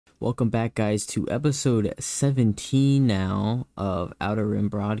Welcome back, guys, to episode 17 now of Outer Rim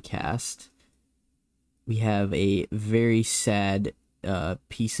Broadcast. We have a very sad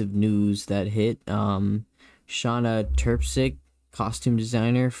piece of news that hit. Shauna Terpsic, costume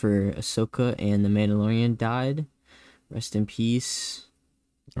designer for Ahsoka and The Mandalorian, died. Rest in peace.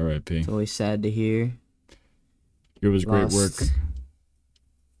 R.I.P. It's always sad to hear. It was great work.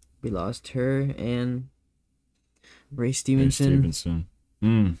 We lost her and Ray Ray Stevenson.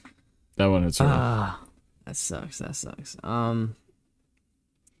 That one hits hard. That sucks. But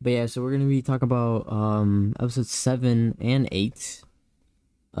yeah, so we're gonna be talking about episodes 7 and 8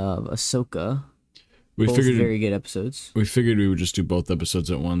 of Ahsoka. Both very good episodes. We figured we would just do both episodes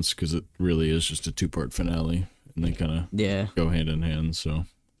at once because it really is just a 2-part finale, and they kind of go hand in hand. So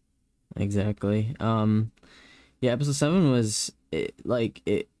exactly. Yeah, episode 7 was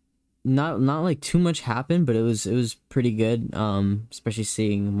not like too much happened, but it was pretty good. Especially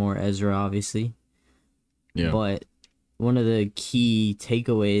seeing more Ezra, obviously. Yeah. But one of the key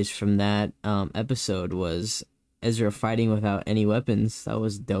takeaways from that episode was Ezra fighting without any weapons. That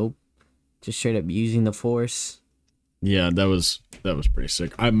was dope. Just straight up using the Force. Yeah, that was pretty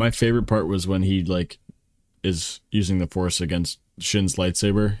sick. My favorite part was when he is using the Force against Shin's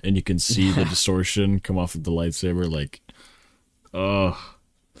lightsaber, and you can see the distortion come off of the lightsaber.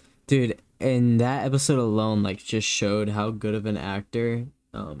 Dude, and that episode alone just showed how good of an actor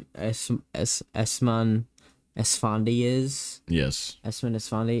Esman Esfandi is. Yes. Esman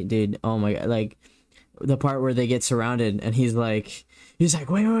Esfandi, dude. Oh my god, the part where they get surrounded and he's like,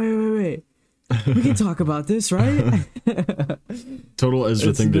 wait. We can talk about this, right? Total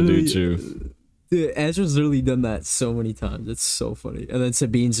Ezra thing to do too. Dude, Ezra's literally done that so many times. It's so funny. And then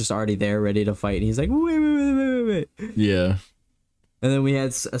Sabine's just already there, ready to fight. And he's like, wait. Yeah. And then we had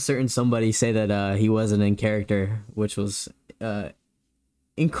a certain somebody say that he wasn't in character, which was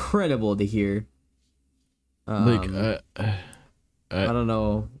incredible to hear. I don't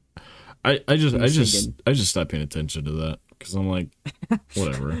know. I just stopped paying attention to that because I'm like,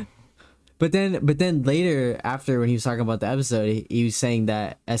 whatever. But then later, after when he was talking about the episode, he was saying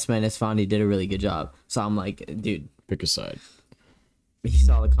that Esman Esfandi did a really good job. So I'm like, dude, pick a side. He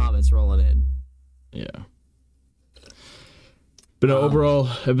saw the comments rolling in. Yeah. But overall,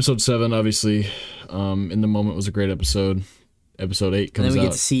 episode 7, obviously, in the moment was a great episode. Episode 8 comes out. And then we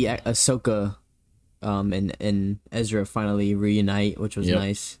get to see Ahsoka, and Ezra finally reunite, which was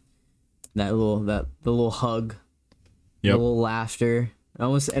nice. The little hug, the little laughter.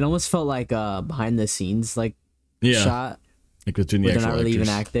 It almost felt like behind the scenes shot. Like between the they're actual not really actors. even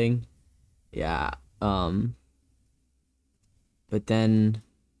acting. Yeah. But then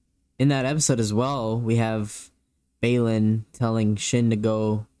in that episode as well, we have Baylan telling Shin to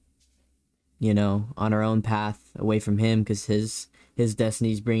go, on her own path away from him because his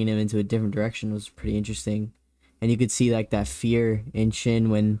destiny's bringing him into a different direction. Was pretty interesting. And you could see that fear in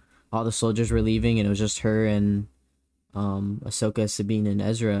Shin when all the soldiers were leaving and it was just her and Ahsoka, Sabine, and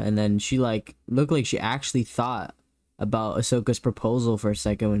Ezra, and then she looked like she actually thought about Ahsoka's proposal for a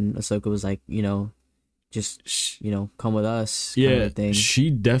second when Ahsoka was like, just come with us. Yeah, thing. She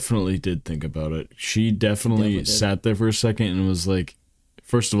definitely did think about it. She definitely sat there for a second and was like,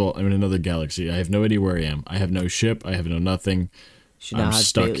 first of all, I'm in another galaxy. I have no idea where I am. I have no ship. I have no nothing. I'm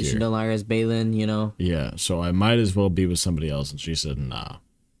stuck here. She no longer has Baylan, Yeah, so I might as well be with somebody else. And she said, nah.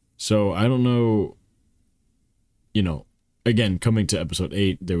 So I don't know. Again, coming to episode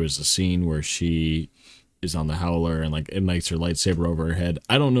 8, there was a scene where she is on the Howler and ignites her lightsaber over her head.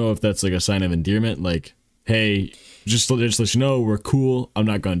 I don't know if that's a sign of endearment, hey, just to let you know, we're cool. I'm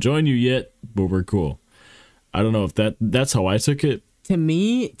not going to join you yet, but we're cool. I don't know if that's how I took it. To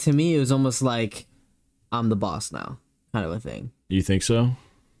me, it was almost like I'm the boss now, kind of a thing. You think so?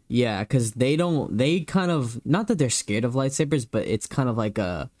 Yeah, because they kind of, not that they're scared of lightsabers, but it's kind of like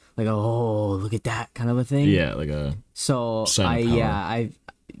a oh, look at that kind of a thing. Yeah, so she's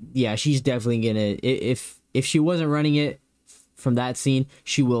definitely gonna, if she wasn't running it from that scene,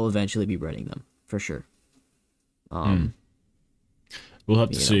 she will eventually be running them for sure. We'll have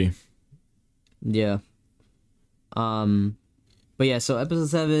to see. Yeah. But yeah, so episode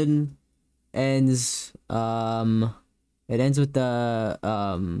 7 ends. It ends with the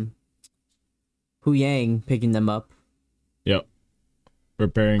Hu Yang picking them up. Yep.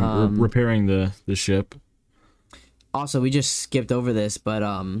 Repairing the ship. Also, we just skipped over this, but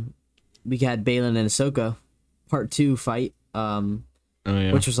we had Baylan and Ahsoka part 2 fight.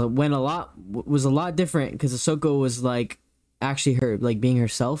 Which was a lot different because Ahsoka was actually her being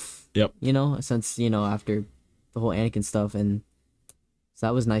herself. Yep. Since after the whole Anakin stuff, and so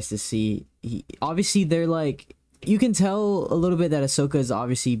that was nice to see. Obviously they're you can tell a little bit that Ahsoka is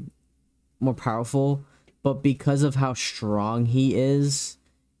obviously more powerful, but because of how strong he is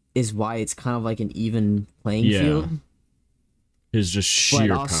why it's kind of like an even playing field. His just sheer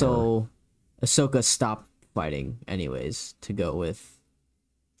but also, power. Ahsoka stopped fighting anyways to go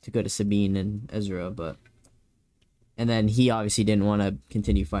to Sabine and Ezra, and then he obviously didn't want to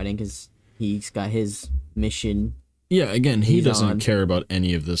continue fighting because he's got his mission. Yeah, again, he doesn't care about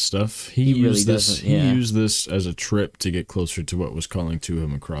any of this stuff. He used really this. doesn't, yeah. He used this as a trip to get closer to what was calling to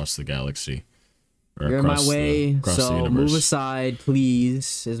him across the galaxy. You're in my way, across the so universe. move aside,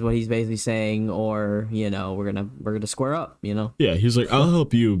 please, is what he's basically saying. Or we're gonna square up. Yeah, he's like, I'll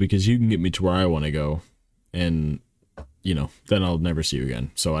help you because you can get me to where I want to go, and then I'll never see you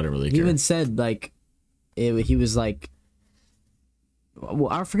again. So I don't really care. He even said he was like,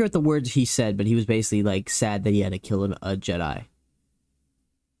 well, I forget the words he said, but he was basically like sad that he had to kill a Jedi.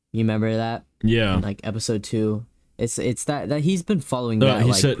 You remember that? Yeah. In, like episode 2. It's that he's been following that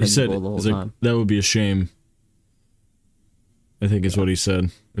he said principle the whole time. That would be a shame. I think is what he said.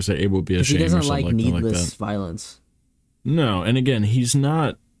 Or say it would be a shame. He doesn't or something like needless like that. violence. No, and again, he's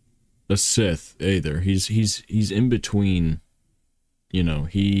not a Sith either. He's in between.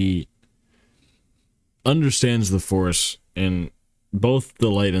 He understands the Force in both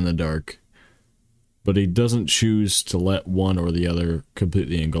the light and the dark, but he doesn't choose to let one or the other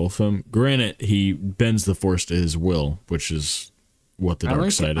completely engulf him. Granted, he bends the Force to his will, which is what the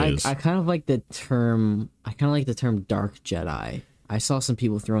dark side is. I kind of like the term. I kind of like the term dark Jedi. I saw some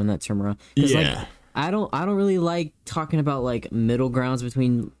people throwing that term around. Yeah. I don't really like talking about like middle grounds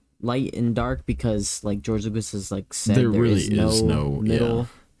between light and dark because like George Lucas has like said there really is no middle. Yeah.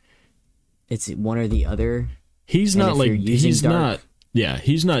 It's one or the other. He's not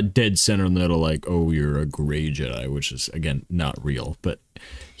dead center in the middle like, oh, you're a gray Jedi, which is again not real, but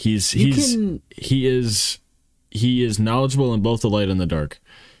he is knowledgeable in both the light and the dark.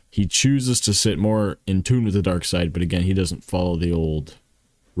 He chooses to sit more in tune with the dark side, but again, he doesn't follow the old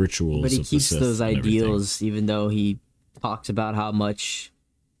rituals. But he of keeps the Sith those and ideals, everything. even though he talks about how much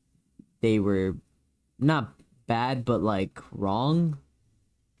they were not bad, but like wrong.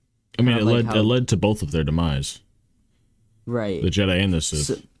 I mean, it led to both of their demise. Right. The Jedi and the Sith.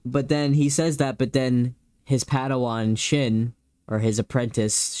 So, but then he says that, but then his Padawan Shin, or his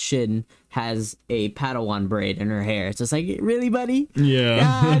apprentice Shin, has a Padawan braid in her hair. It's just like, really, buddy?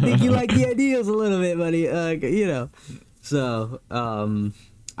 Yeah. I think you like the ideals a little bit, buddy. So,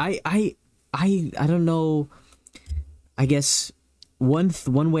 I don't know. I guess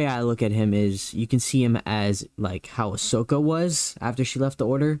one way I look at him is you can see him as like how Ahsoka was after she left the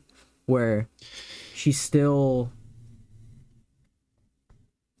Order, where she's still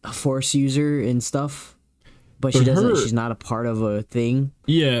a Force user and stuff, but she doesn't. She's not a part of a thing.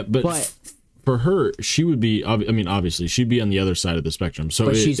 Yeah, but for her, she would be. I mean, obviously, she'd be on the other side of the spectrum. So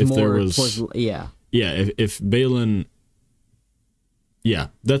but she's if more there was, towards, if Baylan,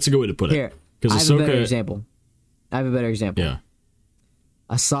 that's a good way to put it. Here, because I have a better example. Yeah,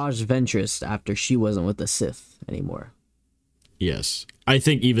 Asajj Ventress after she wasn't with the Sith anymore. Yes, I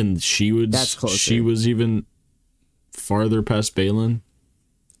think even she would. That's closer. She was even farther past Baylan.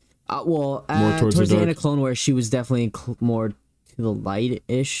 More towards the dark. end of Clone Wars, she was definitely more to the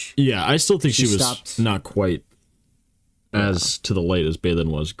light-ish. Yeah, I still think she was not quite as to the light as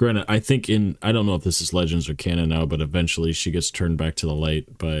Baylan was. Granted, I think I don't know if this is Legends or canon now, but eventually she gets turned back to the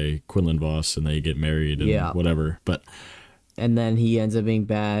light by Quinlan Vos and they get married and whatever. But and then he ends up being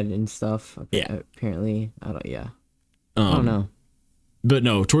bad and stuff. Yeah. Apparently. I don't know. But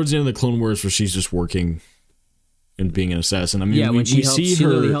no, towards the end of the Clone Wars where she's just working and being an assassin. I mean, when she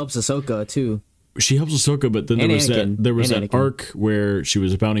really helps Ahsoka too. She helps Ahsoka, but then there was that arc where she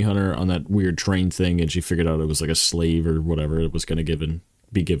was a bounty hunter on that weird train thing, and she figured out it was like a slave or whatever it was going to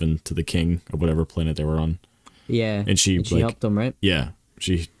be given to the king of whatever planet they were on. Yeah, and she helped them, right? Yeah,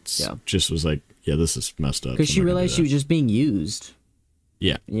 she just was like, yeah, this is messed up. Because she realized she was just being used.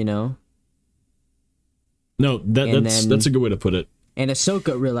 Yeah, No, that's a good way to put it. And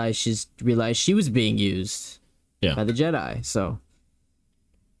Ahsoka realized she was being used. Yeah. By the Jedi, so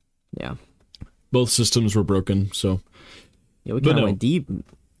yeah. Both systems were broken, so yeah, we kind of went deep.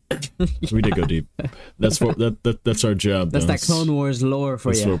 We did go deep. That's our job. That's that Clone Wars lore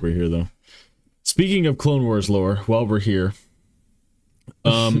for you. That's what we're here, though. Speaking of Clone Wars lore, while we're here,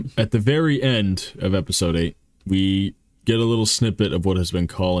 at the very end of Episode 8, we get a little snippet of what has been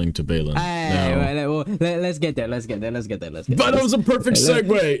calling to Baylan. Let's get there. But that was a perfect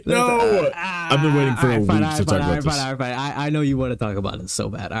segue. No, I've been waiting for a week to talk about this. I know you want to talk about it so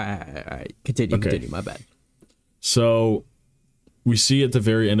bad. All right. Continue. My bad. So we see at the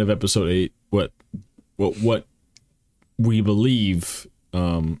very end of Episode 8 what we believe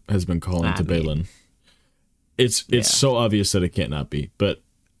has been calling to Balin. It's so obvious that it can't not be. But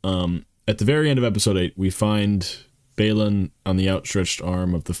at the very end of episode 8, we find Balin on the outstretched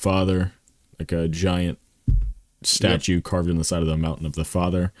arm of the Father, like a giant statue carved in the side of the mountain of the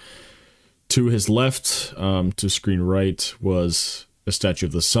Father. To his left, to screen right, was a statue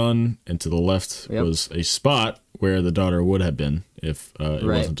of the Son, and to the left was a spot where the daughter would have been if it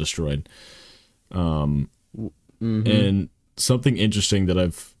wasn't destroyed. And something interesting that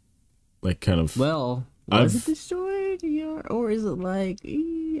I've like kind of was it destroyed, or is it like,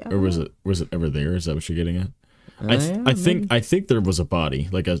 or was it ever there? Is that what you're getting at? I think there was a body,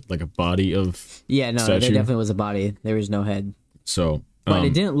 like a body of statue. There definitely was a body. There was no head. So, but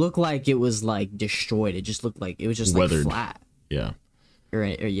it didn't look like it was like destroyed. It just looked like it was just weathered. Like flat. Yeah. Or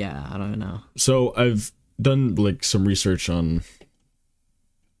yeah, I don't know. So I've done like some research on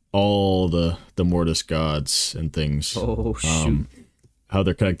all the Mortis gods and things. Oh shoot! How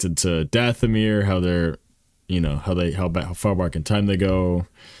they're connected to Dathomir, how they're, how far back in time they go,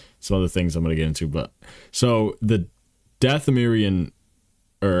 some other things I'm gonna get into. But so the Dathomirian,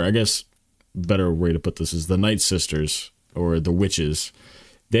 or I guess better way to put this is the Night Sisters or the witches.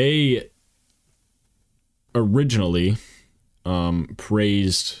 They originally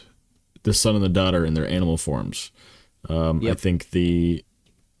praised the son and the daughter in their animal forms. I think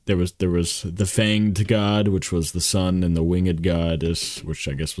there was the fanged god, which was the son, and the winged goddess, which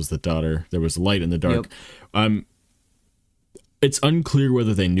I guess was the daughter. There was light and the dark. It's unclear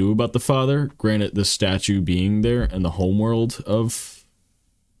whether they knew about the Father, granted the statue being there and the homeworld of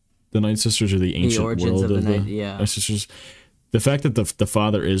the Night Sisters, or the ancient world of the Night Sisters. The fact that the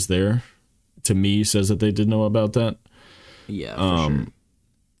Father is there, to me, says that they did know about that. Yeah, for sure.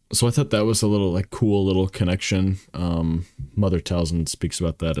 So I thought that was a little cool little connection. Mother Talzin speaks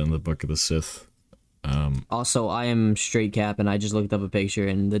about that in the Book of the Sith. Also, I am straight cap, and I just looked up a picture,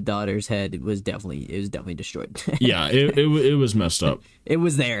 and the daughter's head was definitely destroyed. Yeah, it was messed up. It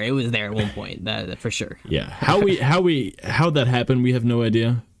was there at one point, that for sure. Yeah, how that happened, we have no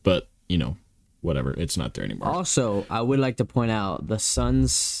idea, but whatever, it's not there anymore. Also, I would like to point out the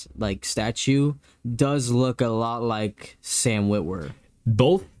son's statue does look a lot like Sam Witwer.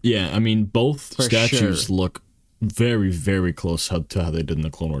 Both statues look very, very close to how they did in the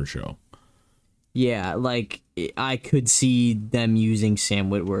Clone Wars show. Yeah, I could see them using Sam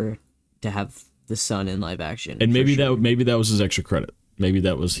Witwer to have the son in live action. And maybe that was his extra credit. Maybe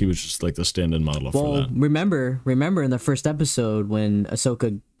he was just like the stand-in model for that. Remember in the first episode when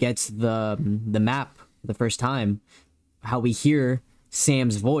Ahsoka gets the map the first time, how we hear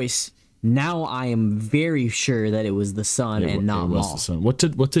Sam's voice. Now I am very sure that it was the son and not Maul. It was the son. What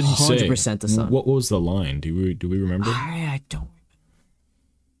did he say? 100% the son. What was the line? Do we remember? I don't.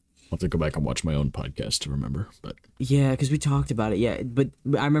 I'll have to go back and watch my own podcast to remember. But yeah, because we talked about it. Yeah, but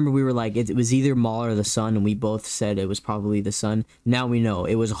I remember we were like, it was either Maul or the son, and we both said it was probably the son. Now we know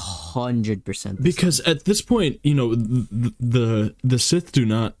it was 100%. Because at this point, the Sith do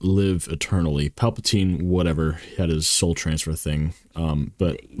not live eternally. Palpatine, whatever, had his soul transfer thing.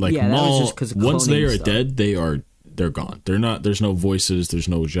 But Maul, once they are dead, they're gone. They're not. There's no voices. There's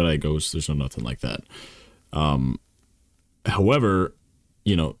no Jedi ghosts. There's no nothing like that. However,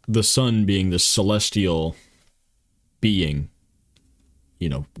 the son being this celestial being,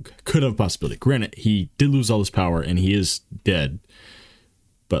 could have a possibility. Granted, he did lose all his power and he is dead,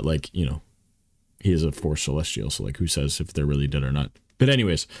 but he is a Force celestial, so who says if they're really dead or not? But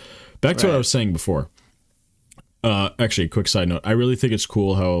anyways, back to what I was saying before. Actually, quick side note, I really think it's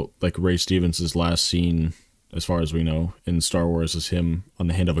cool how Ray Stevens' last scene, as far as we know, in Star Wars is him on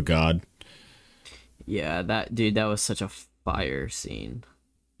the hand of a god. Yeah, that was such a fire scene.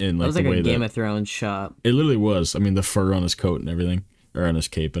 In that was like a Game of Thrones shot. It literally was. I mean, the fur on his coat and everything, or on his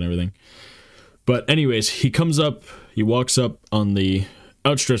cape and everything. But anyways, he comes up, he walks up on the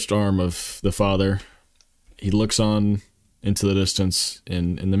outstretched arm of the Father. He looks on into the distance.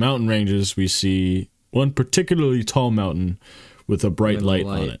 In the mountain ranges, we see one particularly tall mountain with a bright light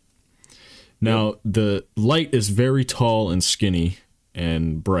on it. Now, the light is very tall and skinny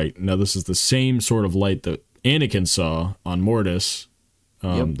and bright. Now, this is the same sort of light that Anakin saw on Mortis.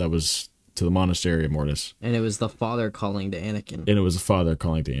 That was to the monastery of Mortis. And it was the Father calling to Anakin.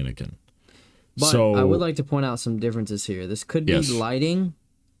 But so, I would like to point out some differences here. This could be lighting.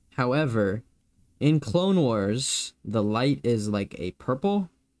 However, in Clone Wars, the light is like a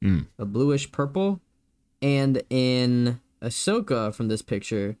purple, a bluish purple. And in Ahsoka, from this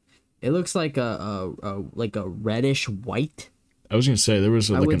picture, it looks like a reddish white. I was going to say, there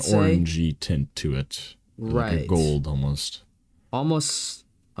was an orangey tint to it. Right. Like a gold almost. Almost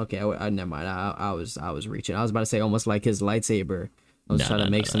Okay, never mind. I was reaching. I was about to say almost like his lightsaber. I was No, trying no, to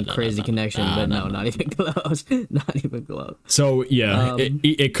no, make no, some no, crazy no, connection, but no, no, no, not no. even close. Not even close. So yeah, it, Um,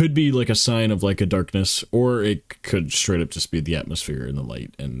 it could be like a sign of like a darkness, or it could straight up just be the atmosphere and the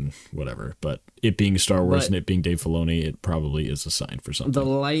light and whatever. But it being Star Wars but and it being Dave Filoni, it probably is a sign for the something.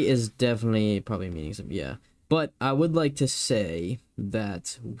 light is definitely probably meaning some, yeah. But I would like to say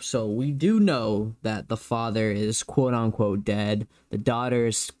that so we do know that the father is quote unquote dead. The daughter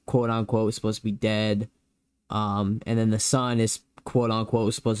is quote unquote supposed to be dead. And then the son is quote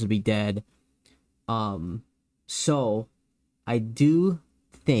unquote supposed to be dead. Um, so I do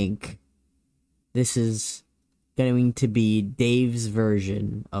think this is going to be Dave's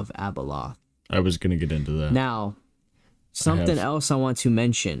version of Abeloth. I was gonna get into that. Now, something else I want to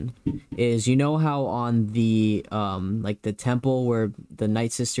mention is you know how on the like the temple where the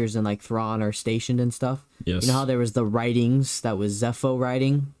Night Sisters and like Thrawn are stationed and stuff? Yes. You know how there was the writings that was Zepho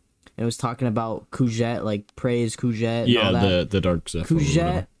writing? And it was talking about Kujet, like praise Kujet and all that. the dark Zephyr.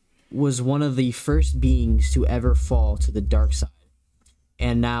 Kujet was one of the first beings to ever fall to the dark side.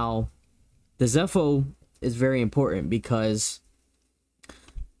 And now the Zepho is very important because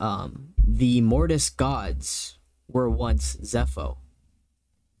the Mortis gods were once Zepho.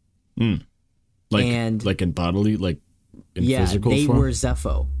 Like in bodily, like in Yeah, physical they form. were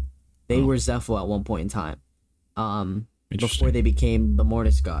Zepho. They were Zepho at one point in time. Interesting. Before they became the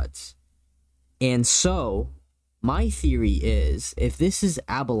Mortis gods. And so, my theory is if this is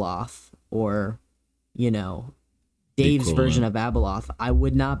Abeloth, or, you know, Dave's Equivalent. version of Abeloth, I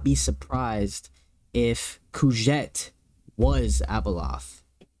would not be surprised if Kujet was Abeloth.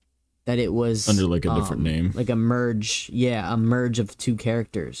 That it was Under like a different name. Like a merge, a merge of two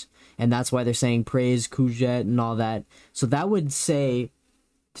characters. And that's why they're saying praise Kujet and all that. So that would say,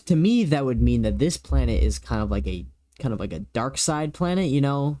 to me, that would mean that this planet is kind of like a dark side planet, you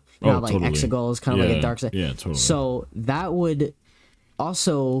know? You know, like totally. Exegol is kind of like a dark side. Yeah, totally. So that would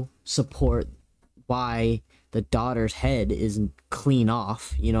also support why the daughter's head isn't clean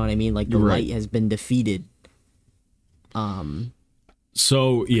off. You know what I mean? Like the Right. light has been defeated.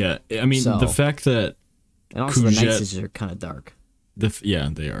 So yeah, I mean So- the fact that And also the Night Kujet- Sisters are kind of dark. yeah,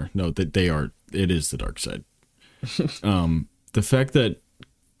 they are. No, they are. It is the dark side. The fact that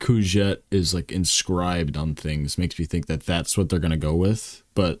Kujet is like inscribed on things makes me think that that's what they're gonna go with.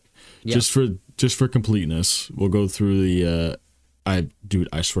 But Yeah. just for completeness, we'll go through the. I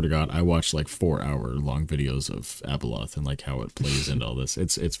swear to God, I watched like 4-hour long videos of Abeloth and like how it plays into all this.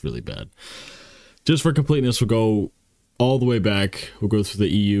 It's really bad. Just for completeness, we'll go all the way back. We'll go through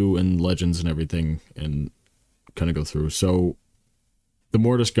the EU and legends and everything, and kind of go through. So, the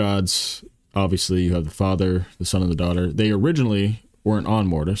Mortis gods. Obviously, you have the father, the son, and the daughter. They originally weren't on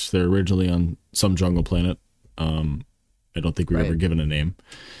Mortis. They're originally on some jungle planet. I don't think we were ever Right. given a name.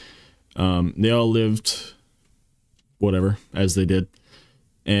 They all lived, whatever, as they did.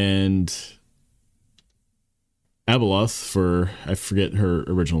 And Abeloth, I forget her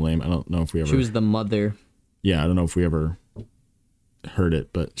original name. I don't know if we ever... She was the mother. Yeah, I don't know if we ever heard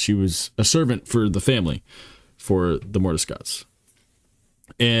it, but she was a servant for the family, for the Mortis gods.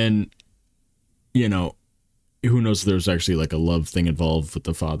 And, you know, who knows if there's actually like a love thing involved with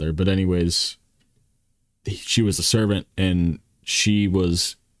the father. But anyways, she was a servant, and she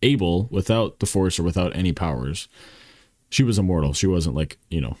was able, without the Force or without any powers, she was immortal. She wasn't like,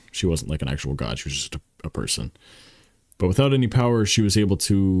 she wasn't like an actual god. She was just a person. But without any power, she was able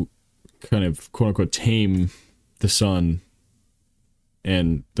to kind of, quote unquote, tame the son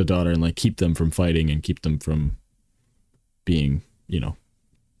and the daughter and like keep them from fighting and keep them from being,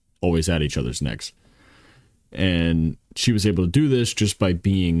 always at each other's necks. And she was able to do this just by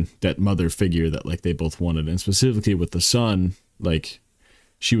being that mother figure that like they both wanted. And specifically with the son, like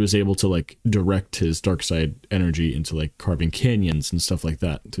she was able to like direct his dark side energy into like carving canyons and stuff like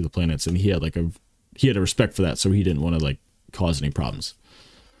that through the planets. And he had a respect for that. So he didn't want to like cause any problems.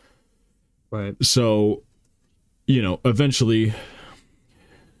 Right. So, eventually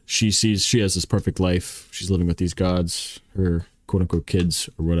she has this perfect life. She's living with these gods, her quote unquote kids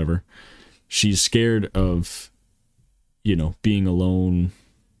or whatever. She's scared of, being alone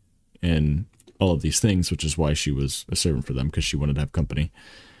and all of these things, which is why she was a servant for them, because she wanted to have company.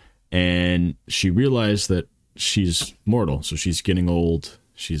 And she realized that she's mortal. So she's getting old.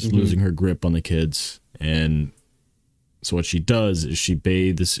 She's losing her grip on the kids. And so what she does is she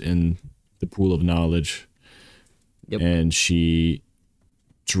bathes in the pool of knowledge. Yep. And she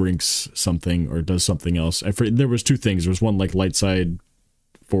drinks something or does something else. There was two things. There was one like light side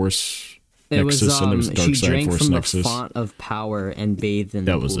force It nexus, was, and there was she dark side drank force from nexus. the font of power and bathed in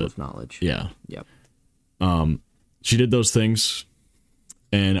That the was pool it. of knowledge. Yeah. Yep. She did those things.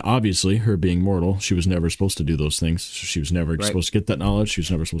 And obviously, her being mortal, she was never supposed to do those things. So she was never supposed to get that knowledge. She was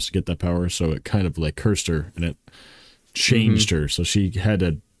never supposed to get that power. So it kind of like cursed her, and it changed her. So she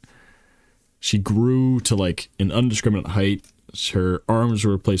grew to like an indiscriminate height. Her arms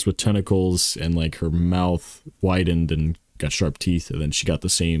were replaced with tentacles, and like her mouth widened and got sharp teeth. And then she got the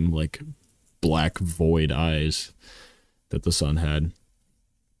same like black void eyes that the sun had.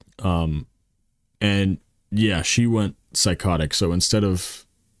 And yeah, she went psychotic. So instead of,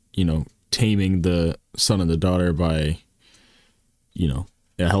 taming the son and the daughter by, a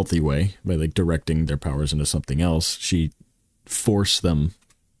healthy way, by like directing their powers into something else, she forced them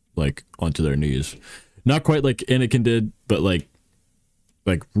like onto their knees. Not quite like Anakin did, but like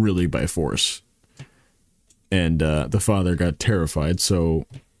really by force. And the father got terrified. So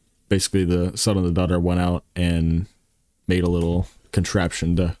basically the son and the daughter went out and made a little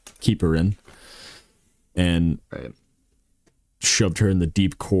contraption to keep her in. And shoved her in the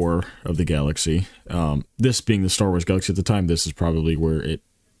deep core of the galaxy. This being the Star Wars galaxy at the time, this is probably where it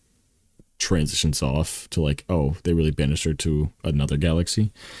transitions off to like, oh, they really banished her to another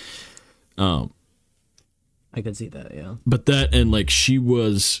galaxy. I could see that, yeah. But that, and like she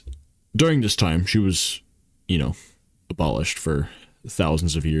was, during this time, she was, abolished for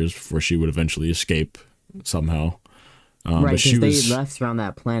thousands of years before she would eventually escape somehow. Right, because they left around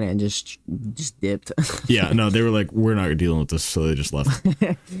that planet and just dipped. Yeah, no, they were like, we're not dealing with this, so they just left.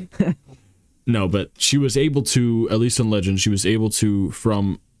 No, but she was able to, at least in Legend, she was able to,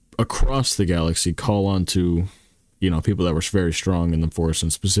 from across the galaxy, call on to, people that were very strong in the Force,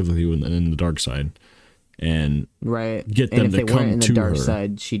 and specifically in the dark side, and get them and if to they come weren't in to the dark her.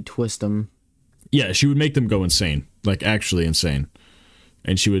 side, she'd twist them. Yeah, she would make them go insane, like actually insane,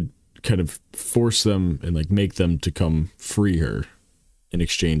 and she would kind of force them and like make them to come free her in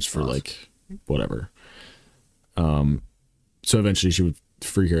exchange for like whatever. So eventually she would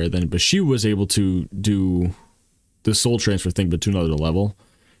free her then, but she was able to do the soul transfer thing, but to another level.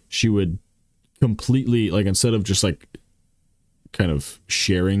 She would completely, like, instead of just like kind of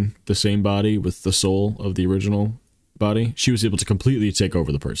sharing the same body with the soul of the original body, she was able to completely take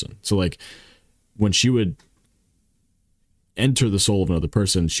over the person. So like when she would enter the soul of another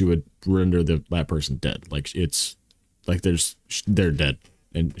person, she would render that person dead. Like it's like they're dead,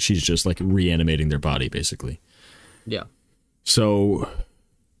 and she's just like reanimating their body basically. Yeah. So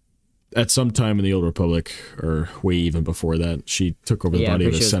at some time in the Old Republic, or way even before that, she took over the body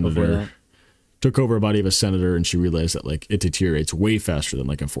of a senator. Took over a body of a senator, and she realized that like it deteriorates way faster than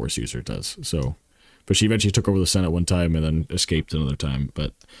like a Force user does. So, but she eventually took over the Senate one time and then escaped another time.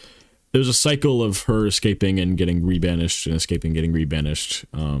 But there was a cycle of her escaping and getting rebanished, and escaping, getting rebanished.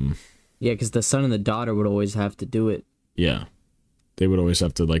 Yeah, because the son and the daughter would always have to do it. Yeah, they would always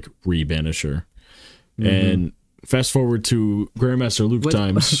have to like rebanish her. Mm-hmm. And fast forward to Grandmaster Luke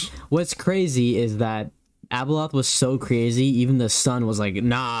times. What's crazy is that Abeloth was so crazy, even the son was like,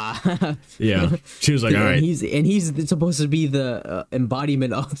 nah. Yeah, she was like, all right. He's supposed to be the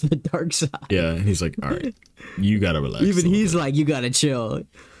embodiment of the dark side. Yeah, and he's like, all right, you gotta relax. Even he's like, you gotta chill.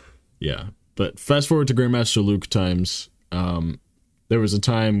 Yeah, but fast forward to Grandmaster Luke times. There was a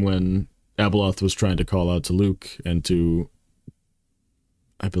time when Abeloth was trying to call out to Luke and to,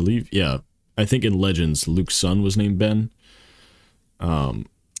 I believe, I think in Legends, Luke's son was named Ben.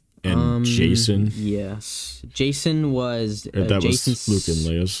 And Jason. Yes, Jason was. That was Luke and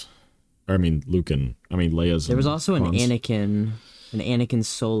Leia's. Leia's. There was also an Anakin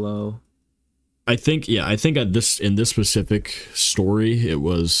Solo. I think in this specific story, it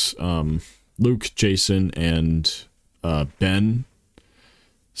was Luke, Jason, and Ben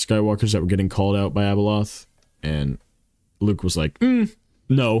Skywalkers that were getting called out by Abeloth, and Luke was like,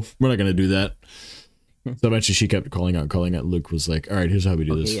 "No, we're not gonna do that." So eventually, she kept calling out. Luke was like, "All right, here's how we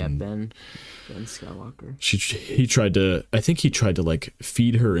do this." Yeah, Ben Skywalker. He tried to like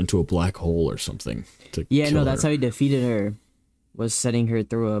feed her into a black hole or something. That's how he defeated her. Was setting her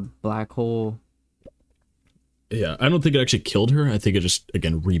through a black hole. Yeah, I don't think it actually killed her. I think it just,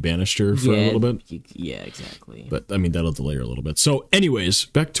 again, rebanished her for a little bit. Yeah, exactly. But, I mean, that'll delay her a little bit. So, anyways,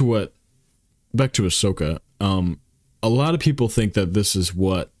 back to Ahsoka. A lot of people think that this is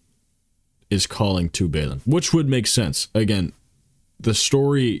what is calling to Balin, which would make sense. Again, the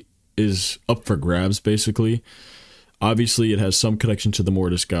story is up for grabs, basically. Obviously, it has some connection to the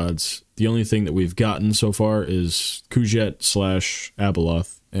Mortis gods. The only thing that we've gotten so far is Kujet /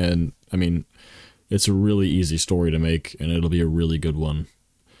 Abeloth. And, I mean, it's a really easy story to make, and it'll be a really good one.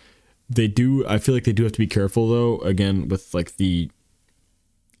 I feel like they do have to be careful, though, again, with, like, the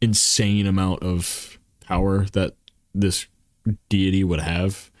insane amount of power that this deity would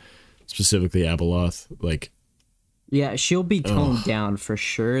have, specifically Abeloth. Like, Yeah, she'll be toned down for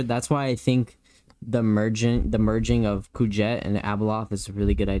sure. That's why I think the merging of Kujet and Abeloth is a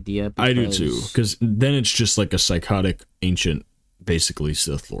really good idea. I do too, because then it's just like a psychotic ancient, basically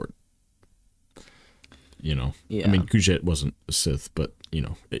Sith Lord. You know, Yeah. I mean, Kujet wasn't a Sith, but you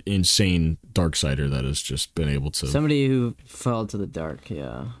know, insane Darksider that has just been able to somebody who fell to the dark.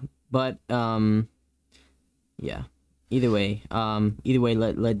 Yeah, but yeah. Either way,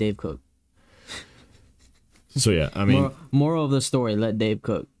 let Dave cook. So yeah, I mean, moral of the story: let Dave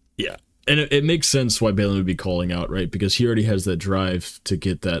cook. Yeah, and it makes sense why Balin would be calling out, right? Because he already has that drive to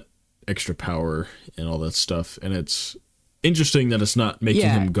get that extra power and all that stuff, and it's interesting that it's not making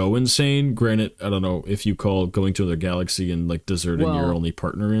him go insane. Granted, I don't know if you call going to another galaxy and like deserting your only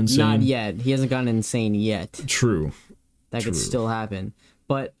partner insane. Not yet. He hasn't gone insane yet. True. That could still happen.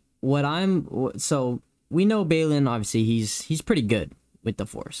 But so we know Balin, obviously he's pretty good with the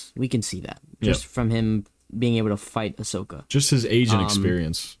Force. We can see that just from him being able to fight Ahsoka. Just his age and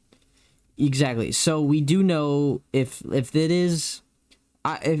experience. Exactly. So we do know if it is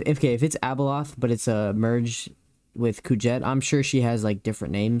if it's Abeloth, but it's a merge with Kujet, I'm sure she has like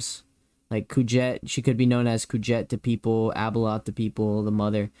different names. Like Kujet, she could be known as Kujet to people, Abeloth to people, the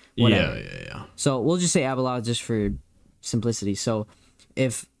mother, whatever. Yeah. So we'll just say Abeloth just for simplicity. So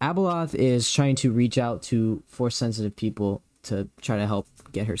if Abeloth is trying to reach out to Force sensitive people to try to help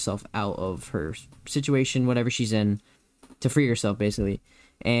get herself out of her situation, whatever she's in, to free herself basically,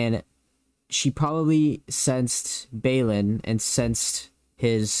 and she probably sensed Balin and sensed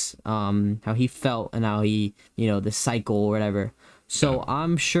his how he felt and how he, the cycle or whatever. So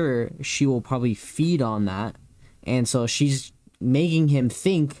I'm sure she will probably feed on that, and so she's making him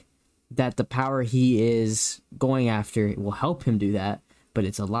think that the power he is going after will help him do that, but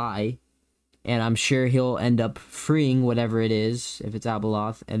it's a lie. And I'm sure he'll end up freeing whatever it is, if it's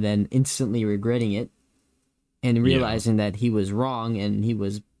Abeloth, and then instantly regretting it and realizing that he was wrong and he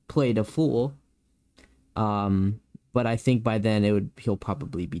was played a fool. But I think by then he'll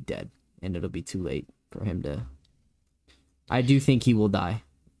probably be dead, and it'll be too late for him to. I do think he will die.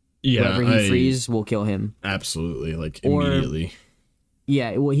 Yeah, whoever he frees will kill him. Absolutely, immediately.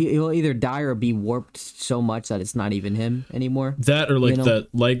 Yeah, well, he'll either die or be warped so much that it's not even him anymore. That or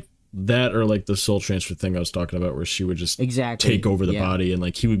the soul transfer thing I was talking about, where she would just take over the body,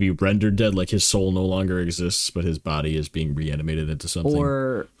 and he would be rendered dead, like his soul no longer exists, but his body is being reanimated into something.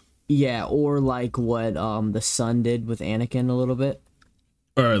 Or like what the son did with Anakin a little bit.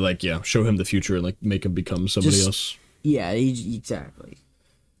 Or show him the future and make him become somebody else. Yeah, exactly.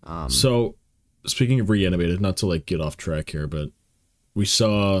 So, speaking of reanimated, not to get off track here, but we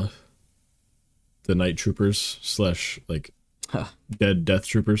saw the Night Troopers / dead Death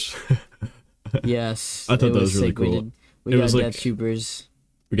Troopers. Yes, I thought that was really cool. We got Death Troopers.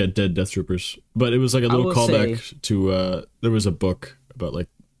 We got dead Death Troopers, but it was a little callback to there was a book about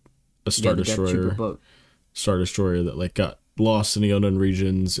a Star Destroyer that got lost in the unknown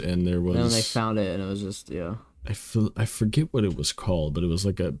regions, and there was. And then they found it, and it was just I forget what it was called, but it was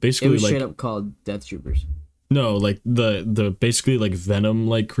basically it was straight up called Death Troopers. No, the basically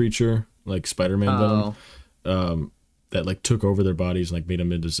Venom creature, Spider-Man Venom, that took over their bodies and made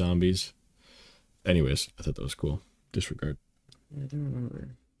them into zombies. Anyways, I thought that was cool. Disregard. I don't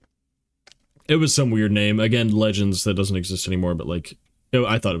remember. It was some weird name. Again, Legends that doesn't exist anymore, but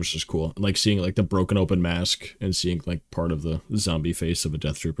I thought it was just cool. Seeing the broken open mask and seeing part of the zombie face of a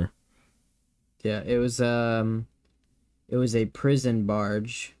Death Trooper. Yeah, it was a prison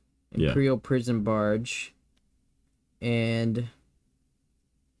barge, Imperial prison barge, and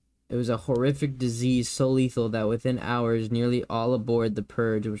it was a horrific disease so lethal that within hours, nearly all aboard the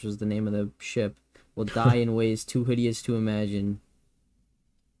Purge, which was the name of the ship, will die in ways too hideous to imagine.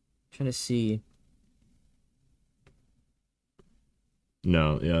 I'm trying to see.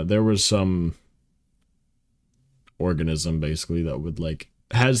 No, yeah, there was some organism basically that would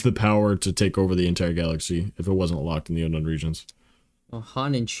has the power to take over the entire galaxy if it wasn't locked in the unknown regions. Well,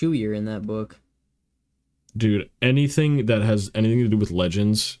 Han and Chewie are in that book. Dude, anything that has anything to do with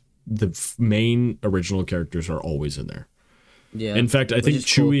Legends, the main original characters are always in there. Yeah. In fact, I think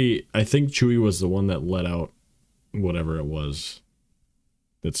Chewie was the one that let out whatever it was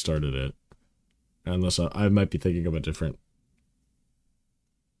that started it. Unless I might be thinking of a different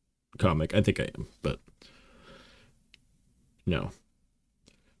comic. I think I am, but no.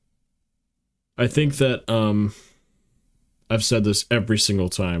 I think that I've said this every single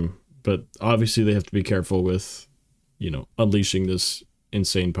time, but obviously they have to be careful with, unleashing this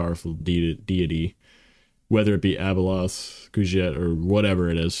insane powerful deity, whether it be Abeloth, Kujet, or whatever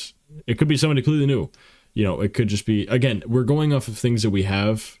it is. It could be somebody completely new. It could just be, again, we're going off of things that we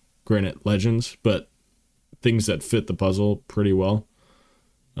have, granted Legends, but things that fit the puzzle pretty well.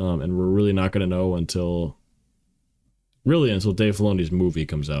 And we're really not going to know until Dave Filoni's movie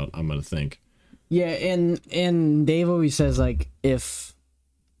comes out, I'm going to think. Yeah, and Dave always says, like, if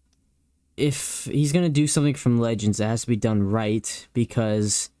he's gonna do something from Legends, it has to be done right,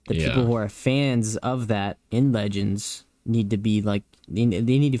 because the people who are fans of that in Legends need to be like, they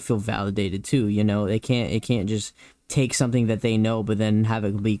need to feel validated too. You know, it can't just take something that they know but then have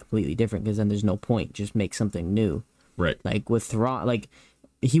it be completely different, because then there's no point. Just make something new. Right. Like with Thrawn, like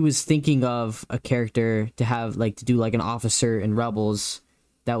he was thinking of a character to have, like, to do like an officer in Rebels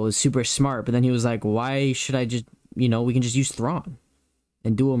that was super smart, but then he was like, why should I just, we can just use Thrawn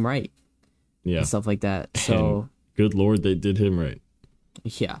and do him right. Yeah. And stuff like that. So and good Lord, they did him right.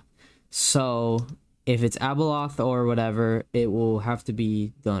 Yeah. So if it's Abeloth or whatever, it will have to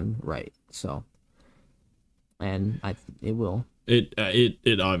be done right. So, and it will.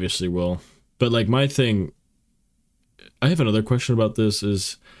 It obviously will. But like, my thing, I have another question about this,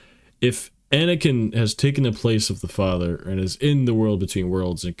 is if Anakin has taken the place of the father and is in the world between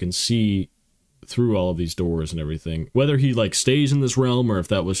worlds and can see through all of these doors and everything, whether he like stays in this realm or if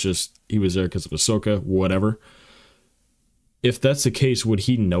that was just he was there because of Ahsoka, whatever. If that's the case, would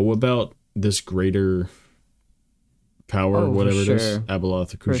he know about this greater power, whatever it is,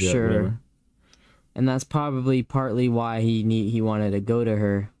 Abeloth, Kushiyat, whatever? And that's probably partly why he wanted to go to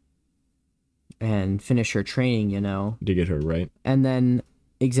her and finish her training, to get her right. And then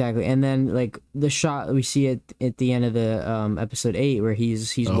exactly, and then like the shot we see at the end of the episode 8 where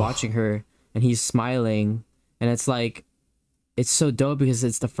he's watching her and he's smiling, and it's like, it's so dope because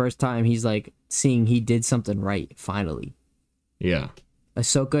it's the first time he's like seeing he did something right finally. Yeah.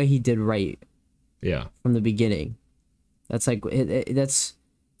 Ahsoka, he did right. Yeah. From the beginning. That's like that's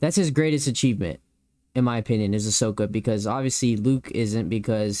his greatest achievement, in my opinion, is Ahsoka, because obviously Luke isn't,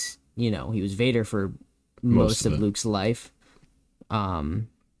 because he was Vader for most of Luke's life.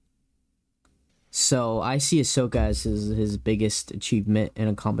 So I see Ahsoka as his biggest achievement and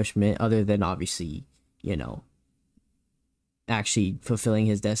accomplishment, other than obviously, actually fulfilling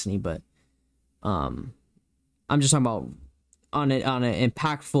his destiny. But I'm just talking about on an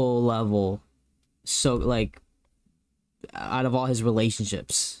impactful level. So like, out of all his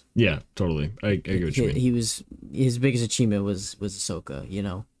relationships. Yeah, totally. I get what you mean. His biggest achievement was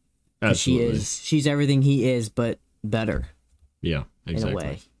Ahsoka, Absolutely. She's everything he is, but better. Yeah, exactly. In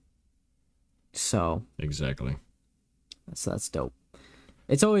a way. So exactly. That's dope.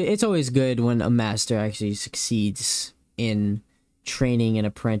 It's always good when a master actually succeeds in training an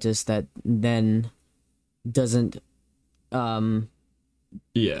apprentice that then doesn't have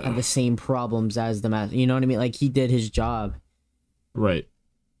the same problems as the master. You know what I mean? Like, he did his job. Right.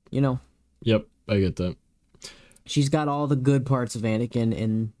 Yep, I get that. She's got all the good parts of Anakin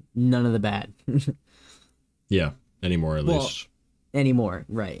and none of the bad. Yeah, anymore at least. Anymore,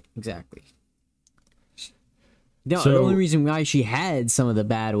 right, exactly. No, the only reason why she had some of the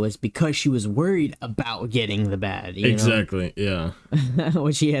bad was because she was worried about getting the bad. Exactly, yeah.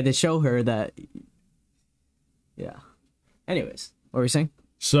 When she had to show her that. Yeah. Anyways, what were we saying?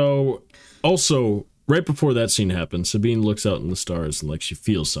 So, also, right before that scene happens, Sabine looks out in the stars and like she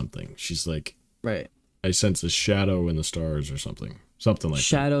feels something. She's like, right. I sense a shadow in the stars or something. Something like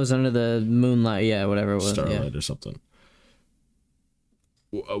Shadows that. Under the moonlight, yeah, whatever it was. Starlight or something.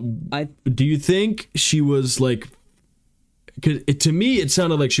 Do you think she was like, cause to me it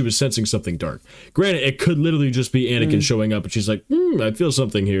sounded like she was sensing something dark. Granted, it could literally just be Anakin showing up and she's like, I feel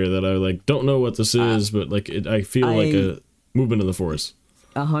something here that I like don't know what this is, but like I feel like a movement of the Force.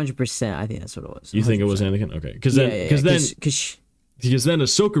 100%, I think that's what it was. 100%. You think it was Anakin? Okay, because then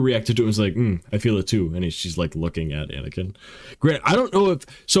Ahsoka reacted to it and was like, I feel it too, and she's like looking at Anakin. Granted, I don't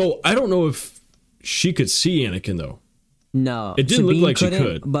know if she could see Anakin though. No, it didn't look like she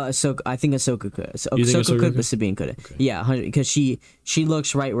could. But I think Ahsoka could. Ahsoka could, but Sabine couldn't. Okay. Yeah, because she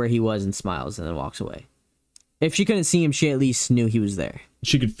looks right where he was and smiles and then walks away. If she couldn't see him, she at least knew he was there.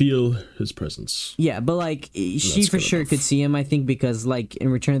 She could feel his presence. Yeah, but like she for sure could see him. I think because like in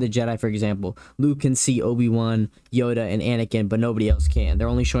Return of the Jedi, for example, Luke can see Obi-Wan, Yoda, and Anakin, but nobody else can. They're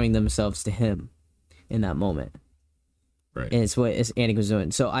only showing themselves to him in that moment. Right. And it's what Anakin was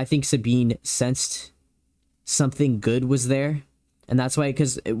doing. So I think Sabine sensed something good was there, and that's why,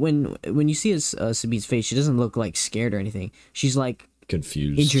 because when you see Sabine's face, she doesn't look like scared or anything. She's like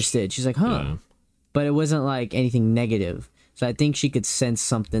confused, interested. She's like, yeah. But it wasn't like anything negative. So I think she could sense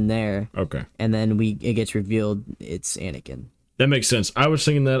something there. Okay. And then it gets revealed it's Anakin. That makes sense. I was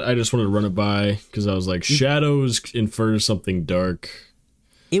thinking that. I just wanted to run it by because I was like, shadows infer something dark.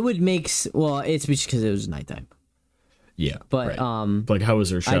 It would make it's because it was nighttime. Yeah. But right. Like, how is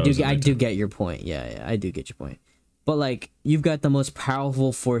there shadows? I do get your point. Yeah, I do get your point. But like, you've got the most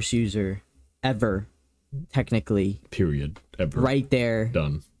powerful Force user ever, technically. Period. Ever. Right there.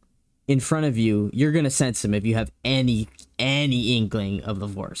 Done. In front of you, you're gonna sense him if you have any inkling of the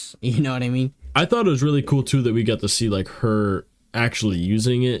Force. You know what I mean? I thought it was really cool too that we got to see like her actually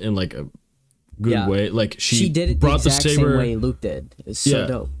using it in like a good way. Like she did it brought the exact saber same way Luke did. It's so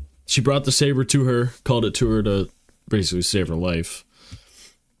dope. She brought the saber to her, called it to her to basically save her life,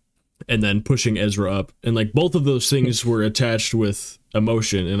 and then pushing Ezra up, and like both of those things were attached with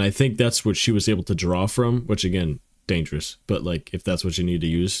emotion, and I think that's what she was able to draw from, which again, dangerous, but like if that's what you need to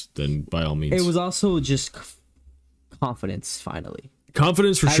use, then by all means. It was also just confidence, finally.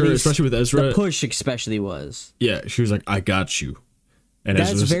 Confidence for sure, especially with Ezra. The push especially was. Yeah, she was like, "I got you," and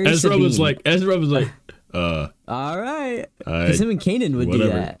That's Ezra was like, all right, because him and Kanan would do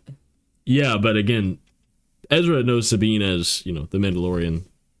that. Yeah, but again, Ezra knows Sabine as, you know, the Mandalorian,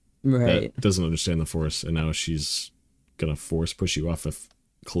 right? That doesn't understand the Force, and now she's gonna force push you off a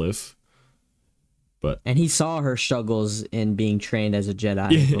cliff. And he saw her struggles in being trained as a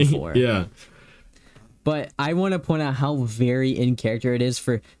Jedi before. Yeah. But I want to point out how very in character it is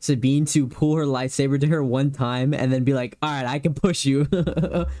for Sabine to pull her lightsaber to her one time and then be like, "All right, I can push you."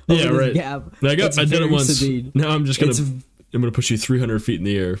 Yeah, right. Gap. I did it once. Sabine. Now I'm gonna push you 300 feet in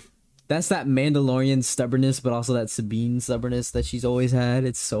the air. That's that Mandalorian stubbornness, but also that Sabine stubbornness that she's always had.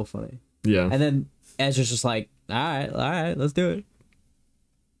 It's so funny. Yeah. And then Ezra's just like, all right, let's do it.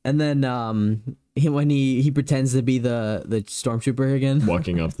 And then when he pretends to be the stormtrooper again,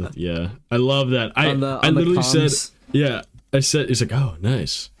 walking up I love that. I literally said, he's like, "Oh,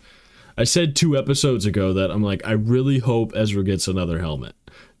 nice." I said 2 episodes ago that I'm like, I really hope Ezra gets another helmet,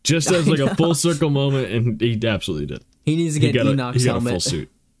 just as like a full circle moment, and he absolutely did. He needs to get Enoch's helmet. A full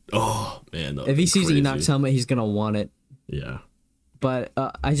suit. Oh man, if he sees Enoch's helmet, he's gonna want it. Yeah. But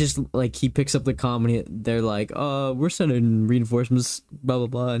I just like, he picks up the comm and they're like, we're sending reinforcements, blah blah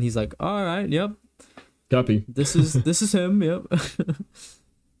blah, and he's like, all right, yep, copy. This is him, yep.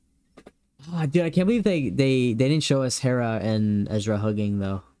 Dude, I can't believe they didn't show us Hera and Ezra hugging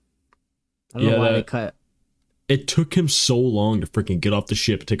though. I don't know why they cut. It took him so long to freaking get off the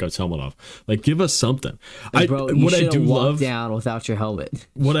ship and take his helmet off. Like, give us something. Bro, what I do love down without your helmet.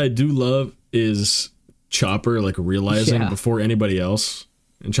 What I do love is Chopper like realizing before anybody else,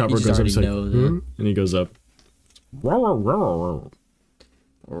 and Chopper goes up and he goes up. I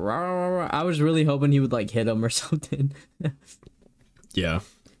was really hoping he would like hit him or something. Yeah.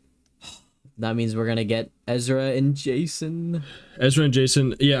 That means we're gonna get Ezra and Jason.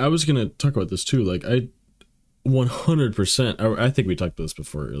 Yeah, I was gonna talk about this too. Like, I 100%. I think we talked about this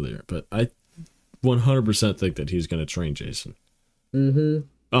before earlier, but I 100% think that he's gonna train Jason.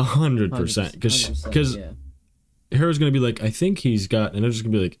 100%, because Hera's gonna be like, I think he's got, and they're just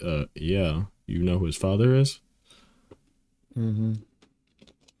gonna be like, yeah, you know who his father is.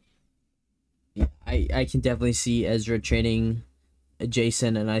 Yeah, I can definitely see Ezra training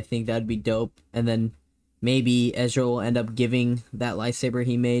Jason, and I think that'd be dope. And then maybe Ezra will end up giving that lightsaber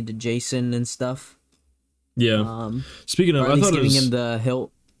he made to Jason and stuff. Yeah. Speaking of, or at least giving him the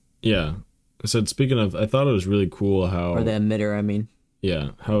hilt. Yeah. I said, speaking of, I thought it was really cool how, or the emitter, I mean. Yeah,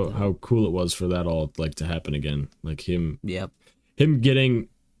 how cool it was for that all like to happen again. Like him getting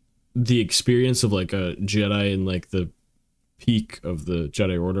the experience of like a Jedi in like the peak of the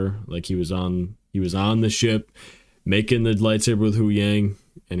Jedi Order. Like he was on the ship making the lightsaber with Hu Yang,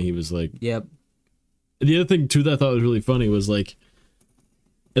 and he was like, yep. The other thing too that I thought was really funny was like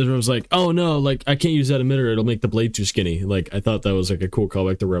Ezra was like, "Oh no, like I can't use that emitter, it'll make the blade too skinny." Like I thought that was like a cool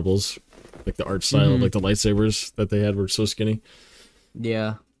callback to Rebels. Like the art style of like the lightsabers that they had were so skinny.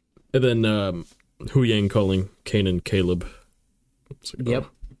 Yeah. And then Hu Yang calling Kanan Caleb. Like, yep.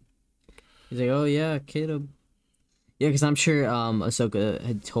 He's like, "Oh yeah, Caleb." Yeah, because I'm sure Ahsoka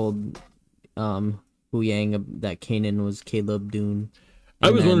had told Hu Yang that Kanan was Caleb Dune. I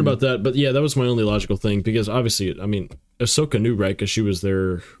was wondering about that, but yeah, that was my only logical thing, because obviously, I mean, Ahsoka knew, right? Because she was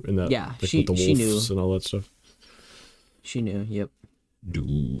there in that, like, with the wolves knew. And all that stuff. She knew, yep.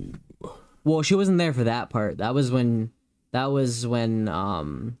 Dude. Well, she wasn't there for that part. That was when oh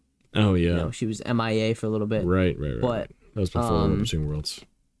yeah. You know, she was MIA for a little bit. Right. But that was before Between Worlds.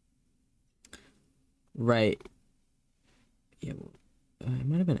 Right. Yeah, it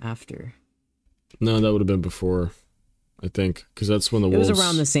might have been after. No, that would have been before, I think, because that's when the wolves... It was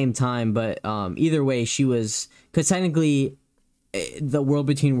around the same time, but either way, she was... Because technically, the World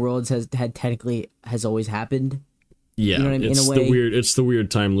Between Worlds has always happened. Yeah, you know what I mean? It's in a way, it's the weird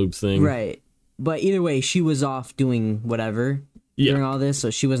time loop thing. Right. But either way, she was off doing whatever during all this,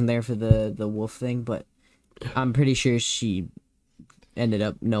 so she wasn't there for the wolf thing, but I'm pretty sure she ended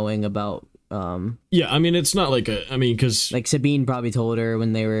up knowing about Yeah, I mean, it's not like because like Sabine probably told her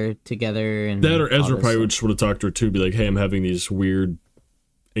when they were together, and that or all Ezra this probably stuff. would just would have talked to her too, be like, hey, I'm having these weird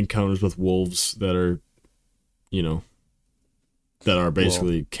encounters with wolves that are, you know, that are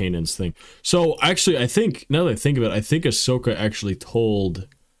basically Kanan's thing. So actually, I think now that I think of it, I think Ahsoka actually told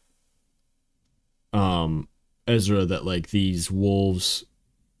Ezra that like these wolves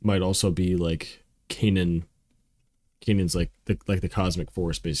might also be like Kanan's like the cosmic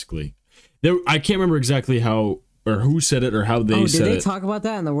force basically. There, I can't remember exactly how or who said it or how they said it. Did they talk about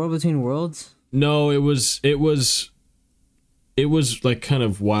that in the World Between Worlds? No, it was like kind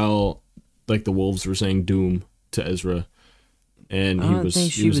of while like the wolves were saying doom to Ezra, and I don't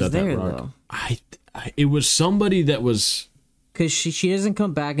think she was at there that rock. though. It was somebody that was Because she doesn't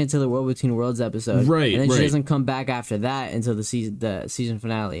come back until the World Between Worlds episode, right, and then right. she doesn't come back after that until the season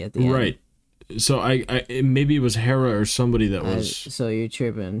finale at the end. Right. So maybe it was Hera or somebody that was. So you're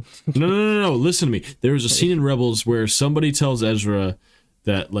tripping. No. Listen to me. There was a scene in Rebels where somebody tells Ezra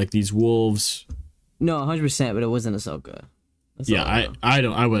that like these wolves. No, 100%, but it wasn't Ahsoka. Yeah, I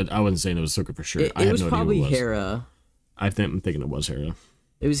wasn't saying it was Ahsoka for sure. It I have was no probably idea who it was. Hera. I'm thinking it was Hera.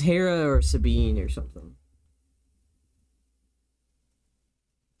 It was Hera or Sabine or something.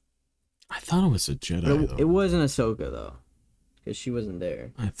 I thought it was a Jedi. Though. It wasn't Ahsoka though, because she wasn't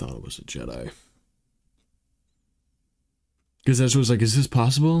there. I thought it was a Jedi. Because Ezra was like, "Is this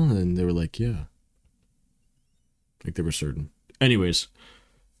possible?" And they were like, "Yeah." Like they were certain. Anyways,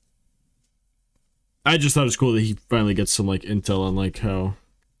 I just thought it was cool that he finally gets some like intel on like how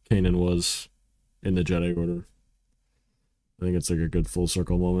Kanan was in the Jedi Order. I think it's like a good full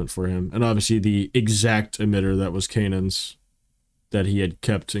circle moment for him, and obviously the exact emitter that was Kanan's that he had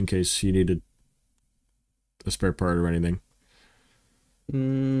kept in case he needed a spare part or anything. It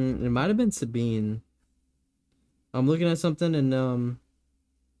might have been Sabine. I'm looking at something and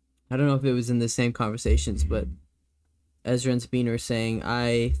I don't know if it was in the same conversations, but Ezra and Sabine are saying,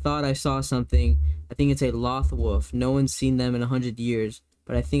 I thought I saw something. I think it's a Loth wolf. No one's seen them in 100 years,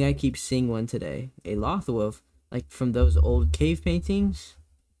 but I think I keep seeing one today. A Loth wolf, like from those old cave paintings.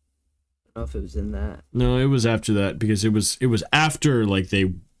 I don't know if it was in that. No, it was after that because it was after like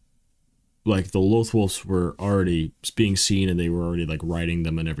the Loth wolves were already being seen and they were already like riding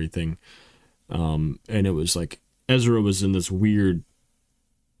them and everything. And it was like Ezra was in this weird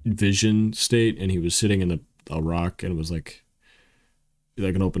vision state and he was sitting in a rock and it was like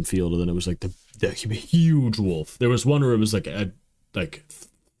an open field, and then it was like the huge wolf. There was one where it was like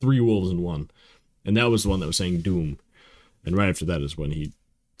three wolves in one, and that was the one that was saying doom. And right after that is when he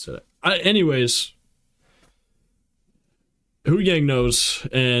said it. Anyways, who gang knows?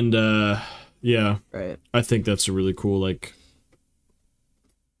 And yeah, Right. I think that's a really cool like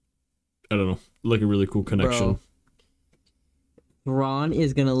I don't know, like a really cool connection. Bro, Ron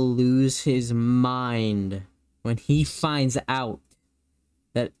is gonna lose his mind when he finds out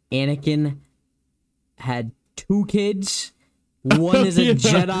that Anakin had two kids. One is a Yeah.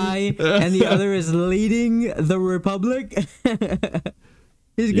 Jedi, and the other is leading the Republic.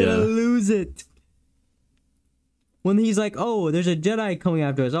 He's gonna lose it. When he's like, "Oh, there's a Jedi coming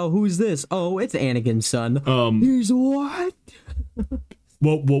after us. Oh, who's this? Oh, it's Anakin's son." He's what?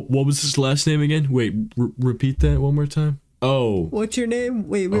 What was his last name again? Wait, repeat that one more time. Oh. What's your name?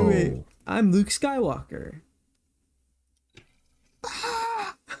 Wait. I'm Luke Skywalker.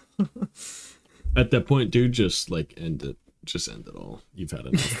 At that point, dude, just like end it. Just end it all. You've had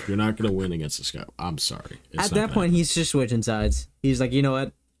enough. You're not gonna win against the Sky. I'm sorry. At that point, he's just switching sides. He's like, you know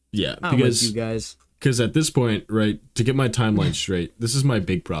what? Yeah, I'm with you guys. Because at this point, right, to get my timeline straight, this is my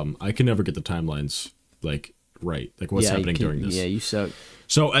big problem. I can never get the timelines like right, like what's happening during this. Yeah, you suck.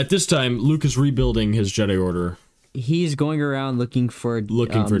 So at this time, Luke is rebuilding his Jedi Order. He's going around looking for like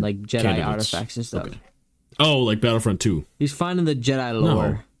Jedi candidates. artifacts and stuff. Okay. Oh, like Battlefront 2. He's finding the Jedi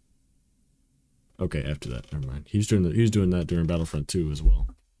lore. Okay, after that, never mind. He's doing that during Battlefront 2 as well.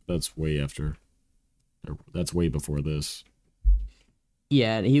 That's way after. That's way before this.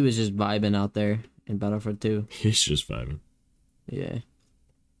 Yeah, he was just vibing out there in Battlefront 2. He's just vibing. Yeah.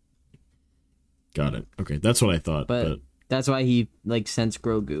 Got it. Okay, that's what I thought. But that's why he like sends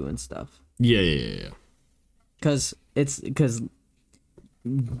Grogu and stuff. Yeah. Because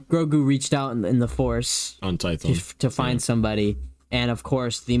Grogu reached out in the Force on Tython to find somebody, and of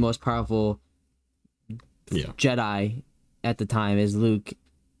course the most powerful Jedi at the time is Luke.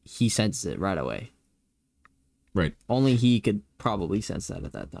 He senses it right away. Right. Only he could probably sense that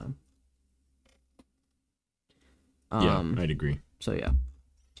at that time. Yeah, I'd agree. So yeah.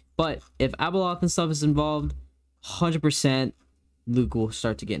 But if Abeloth and stuff is involved, 100% Luke will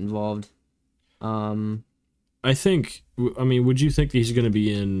start to get involved. I think. I mean, would you think that he's going to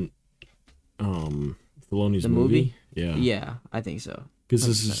be in Filoni's The movie? Yeah. Yeah, I think so. Because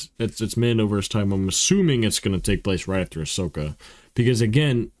this is it's Mando versus time. I'm assuming it's going to take place right after Ahsoka, because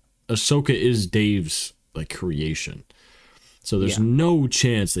again, Ahsoka is Dave's like creation, so there's no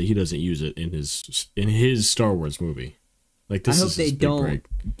chance that he doesn't use it in his Star Wars movie. Like this I hope is they his big don't break.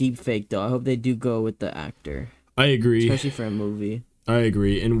 deep fake though. I hope they do go with the actor, I agree. especially for a movie. I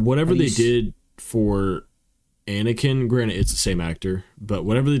agree. And whatever they did for Anakin, granted it's the same actor, but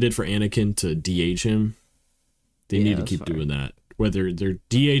whatever they did for Anakin to de-age him, they need to keep doing that. Whether they're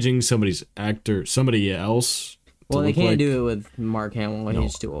de-aging somebody else. Well, they can't do it with Mark Hamill.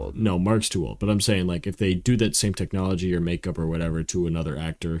 He's too old. No, Mark's too old. But I'm saying, like, if they do that same technology or makeup or whatever to another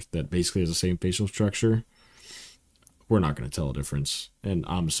actor that basically has the same facial structure, we're not going to tell a difference. And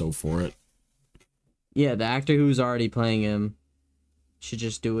I'm so for it. Yeah, the actor who's already playing him should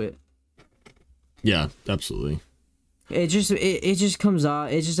just do it. Yeah, absolutely. It just comes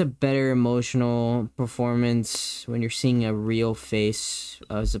out. It's just a better emotional performance when you're seeing a real face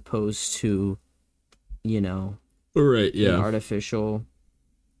as opposed to, Right, yeah. artificial.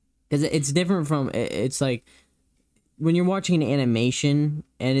 Because it's different from. It's like when you're watching an animation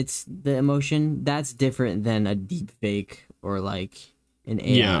and it's the emotion, that's different than a deep fake or like an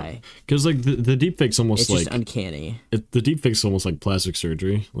AI. Yeah, because like the deepfake's almost it's just uncanny. The deepfake's almost like plastic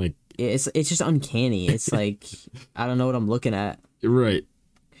surgery. Like it's just uncanny. It's like I don't know what I'm looking at. Right.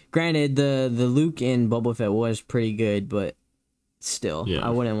 Granted, the Luke in Boba Fett was pretty good, but still, I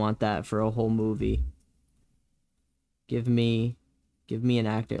wouldn't want that for a whole movie. Give me an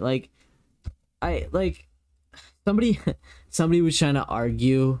actor somebody was trying to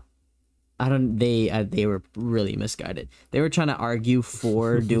argue. They were really misguided. They were trying to argue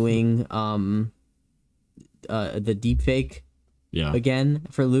for doing the deepfake again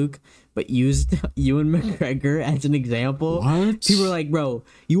for Luke, but used Ewan McGregor as an example. What? People were like, bro,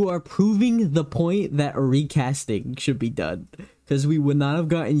 you are proving the point that a recasting should be done, because we would not have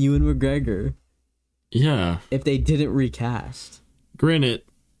gotten Ewan McGregor if they didn't recast. Granted.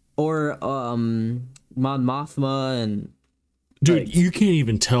 Or Mon Mothma and... Dude, you can't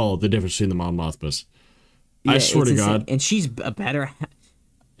even tell the difference between the Mon Mothmas. I swear to God. And she's a better...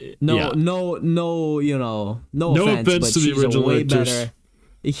 No offense to the original way actors. better.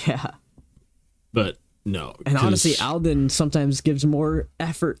 Yeah. But no. And honestly, Alden sometimes gives more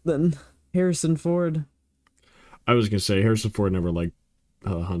effort than Harrison Ford. I was going to say, Harrison Ford never liked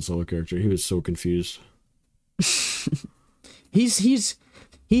Han Solo character. He was so confused. He's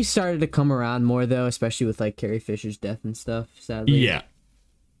started to come around more though, especially with like Carrie Fisher's death and stuff. Sadly, yeah.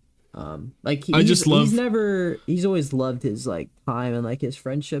 Like he's always loved his like time and like his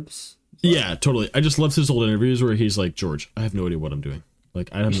friendships. Yeah, totally. I just love his old interviews where he's like, George, I have no idea what I'm doing. Like,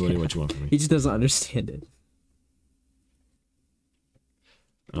 I have no idea what you want from me. He just doesn't understand it.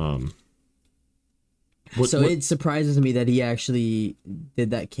 It surprises me that he actually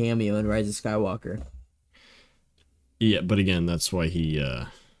did that cameo in Rise of Skywalker. Yeah, but again, that's why he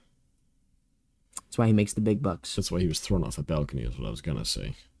makes the big bucks. That's why he was thrown off a balcony, is what I was gonna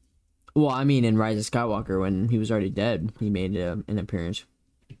say. Well, I mean, in Rise of Skywalker, when he was already dead, he made an appearance.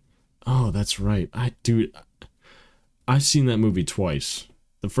 Oh, that's right. I've seen that movie twice.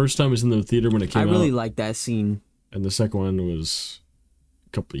 The first time was in the theater when it came out. I really like that scene. And the second one was a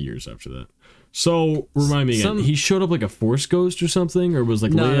couple of years after that. So, remind me again, he showed up like a Force ghost or something? Or was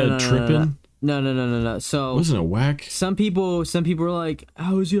like Leia tripping? No. So wasn't a whack? Some people were like,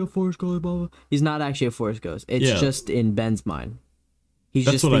 how is he a Force ghost? Blah, blah. He's not actually a Force ghost. It's just in Ben's mind. He's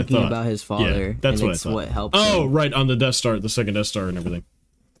just thinking about his father. Yeah, that's what I thought. What helps him. Right, on the Death Star, the second Death Star and everything.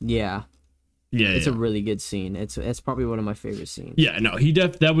 Yeah. It's a really good scene. It's probably one of my favorite scenes. Yeah, no,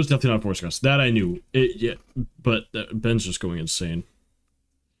 that was definitely not a Force ghost. That I knew. But Ben's just going insane.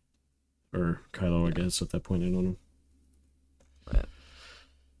 Or Kylo, I guess, at that point. I don't know. Right.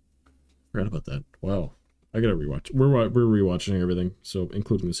 Forgot about that. Wow. I gotta rewatch. We're rewatching everything, so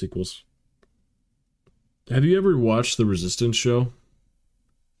including the sequels. Have you ever watched the Resistance show?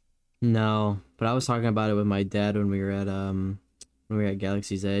 No, but I was talking about it with my dad when we were at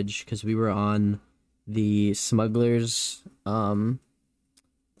Galaxy's Edge, because we were on the smuggler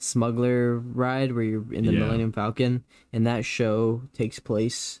ride where you're in the Millennium Falcon, and that show takes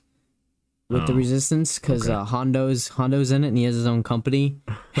place with the Resistance, because Hondo's in it and he has his own company.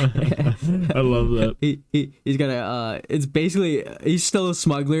 I love that. He's got it's basically, he's still a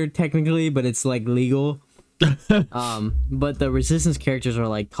smuggler technically, but it's like legal. But the Resistance characters are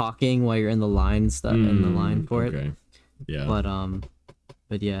like talking while you're in the line stuff in the line for it. Yeah.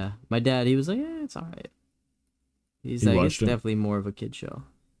 But yeah, my dad, he was like, it's all right. He's like, it's definitely more of a kid show.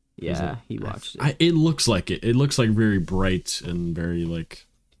 Yeah, he watched it. It looks like it. It looks like very bright and very like.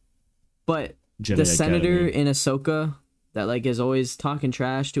 But Jedi the senator Academy. in Ahsoka that like is always talking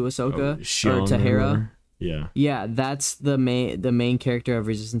trash to Ahsoka or to Shion Hera. whatever. Yeah. Yeah, that's the main character of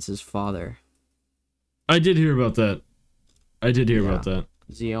Resistance's father. I did hear about that.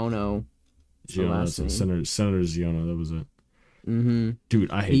 Ziono. Ziono, that's it. Senator Ziono, that was it. Mm-hmm.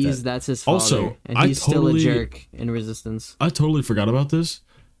 Dude, I hate that. That's his father. Also, and he's still a jerk in Resistance. I totally forgot about this.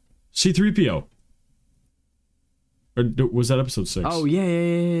 C-3PO. Or was that episode 6? Oh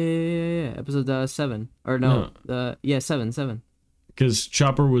yeah. Episode 7 or no? 7. Because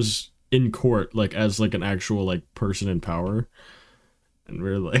Chopper was in court, like as like an actual like person in power, and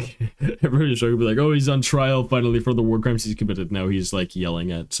we're like, everybody's trying to be like, oh, he's on trial finally for the war crimes he's committed. Now he's like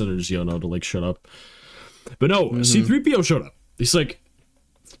yelling at Senator Ziono to like shut up. But no, C-3PO showed up. He's like,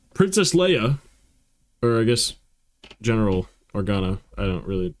 Princess Leia, or I guess General Organa. I don't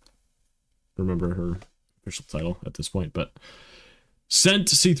really remember her official title at this point, but sent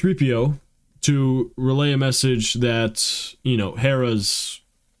C-3PO to relay a message that, you know, Hera's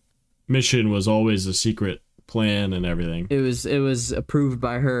mission was always a secret plan and everything. It was approved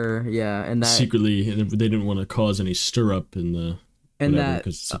by her, yeah, and that secretly, and they didn't want to cause any stir up in the and whatever, that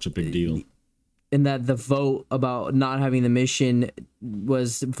because it's such a big deal. And that the vote about not having the mission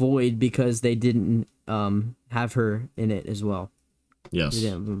was void because they didn't have her in it as well. Yes, they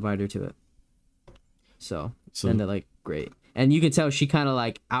didn't invite her to it. So and they're like, great, and you can tell she kind of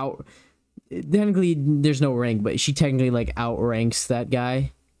like technically there's no rank, but she technically like outranks that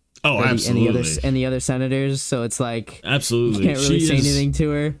guy. Oh, absolutely. And the other senators, so it's like absolutely you can't really say anything to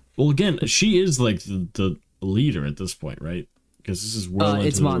her. Well, again, she is like the leader at this point, right? Because this is well into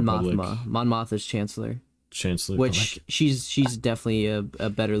it's the Mon Republic. Mothma. Mon Mothma's chancellor, which she's definitely a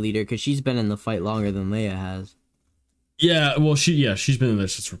better leader because she's been in the fight longer than Leia has. Yeah, well, she's been in there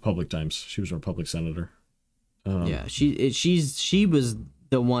since Republic times. She was a Republic senator. Yeah, she was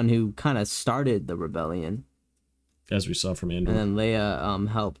the one who kind of started the rebellion, as we saw from Andor. And then Leia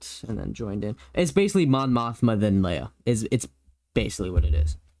helped and then joined in. It's basically Mon Mothma then Leia. It's basically what it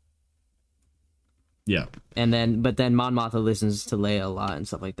is. Yeah. But then Mon Mothma listens to Leia a lot and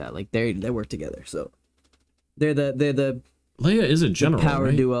stuff like that. Like they work together, so they're the Leia is a general, power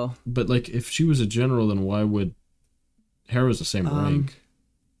right? duo. But like, if she was a general, then why would Hera's the same rank?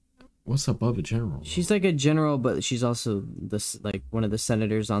 What's above a general? She's like a general, but she's also one of the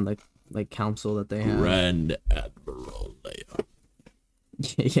senators on the like council that they have. Grand Admiral Leia.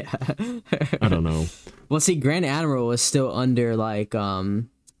 Yeah. I don't know. Well, see, Grand Admiral was still under like what's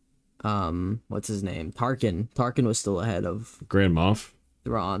his name? Tarkin. Tarkin was still ahead of Grand Moff.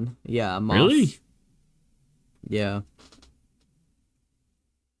 Thrawn. Yeah, Moff. Really? Yeah.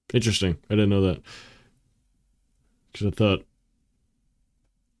 Interesting. I didn't know that. Because I thought.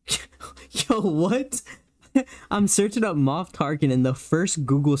 Yo, what? I'm searching up Moff Tarkin, and the first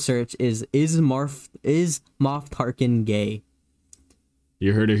Google search is Moff Tarkin gay?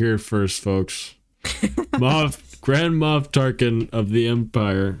 You heard it here first, folks. Grand Moff Tarkin of the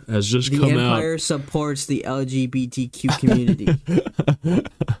Empire has just come out. The Empire supports the LGBTQ community.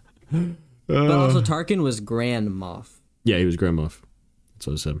 But also Tarkin was Grand Moff. Yeah, he was Grand Moff. That's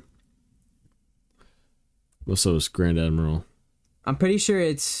what I said. Well, so is Grand Admiral. I'm pretty sure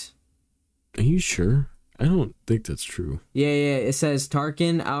it's... Are you sure? I don't think that's true. Yeah. It says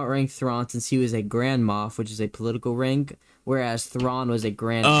Tarkin outranked Thrawn since he was a Grand Moff, which is a political rank, whereas Thrawn was a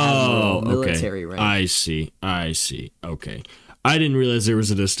Grand Admiral military rank. I see. Okay. I didn't realize there was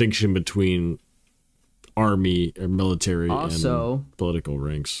a distinction between army or military and political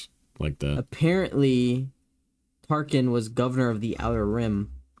ranks like that. Apparently, Tarkin was governor of the Outer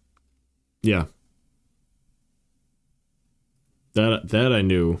Rim. Yeah. That I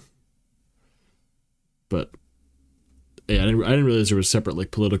knew. But yeah, I didn't realize there was separate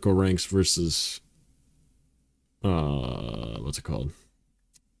like political ranks versus what's it called?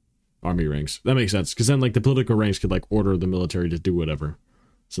 Army ranks. That makes sense, because then like the political ranks could like order the military to do whatever,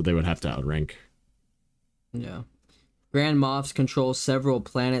 so they would have to outrank. Yeah. Grand Moffs control several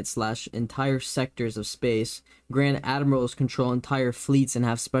planets / entire sectors of space. Grand Admirals control entire fleets and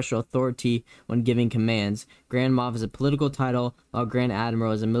have special authority when giving commands. Grand Moff is a political title, while Grand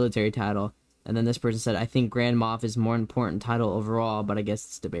Admiral is a military title. And then this person said, I think Grand Moff is more important title overall, but I guess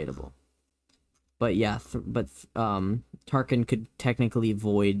it's debatable. But yeah, Tarkin could technically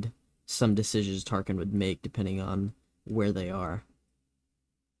void some decisions Tarkin would make depending on where they are.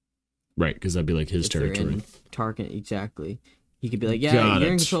 Right, because that'd be like his territory. Tarkin, exactly. He could be like, yeah,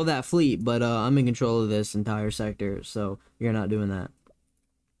 you're in control of that fleet, but I'm in control of this entire sector, so you're not doing that.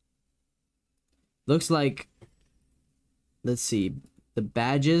 Looks like, let's see, the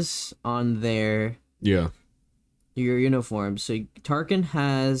badges on their Yeah. your uniform. So Tarkin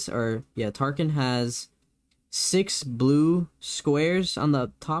has 6 blue squares on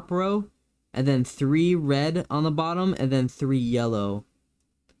the top row, and then 3 red on the bottom, and then 3 yellow.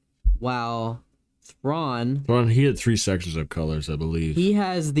 While Thrawn, Well, he had 3 sections of colors, I believe. he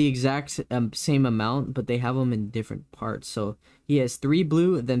has the exact same amount, but they have them in different parts. So he has 3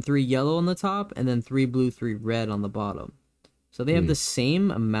 blue, then 3 yellow on the top, and then 3 blue, 3 red on the bottom. So they have the same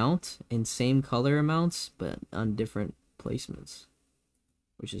amount and same color amounts, but on different placements,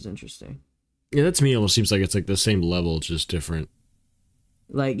 which is interesting. Yeah, that to me almost seems like it's like the same level, just different.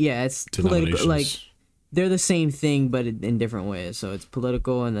 Like, yeah, it's political. Like, they're the same thing, but in different ways. So it's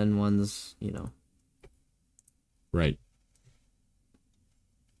political, and then one's, Right.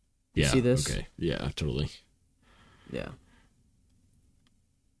 You Yeah. see this? Okay. Yeah, totally. Yeah.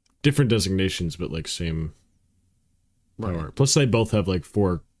 Different designations, but like same power. Right. Plus, they both have like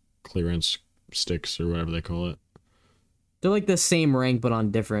 4 clearance sticks or whatever they call it. They're like the same rank, but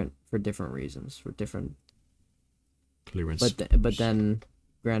for different reasons, for different. Clearance. But then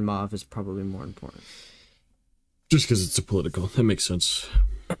Grand Moff is probably more important. Just because it's a political. That makes sense.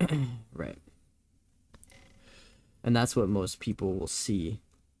 Right. And that's what most people will see.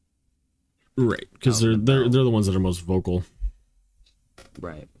 Right, because they're the ones that are most vocal.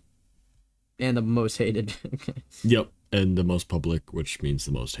 Right. And the most hated. Yep, and the most public, which means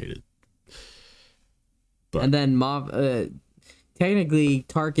the most hated. But. And then Moff, technically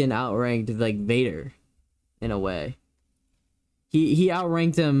Tarkin outranked like Vader, in a way. He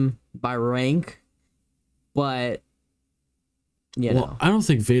outranked him by rank, but I don't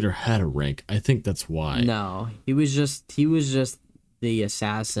think Vader had a rank. I think that's why. No, he was just the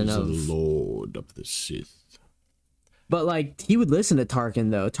assassin of the Lord of the Sith. But like he would listen to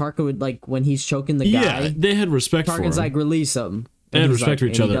Tarkin though. Tarkin would like when he's choking the guy. Yeah, they had respect for him. Tarkin's like release him. They had respect for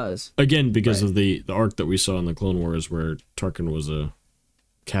each other. Does. Again, because of the arc that we saw in the Clone Wars where Tarkin was a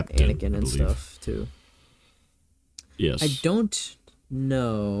captain. Anakin and stuff too. Yes. I don't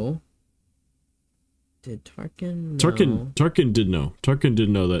know. Did Tarkin know? Tarkin did know. Tarkin did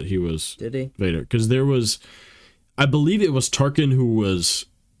know that he was Did he? Vader. Because there was, I believe it was Tarkin who was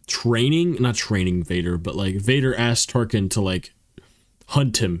not training Vader, but like Vader asked Tarkin to like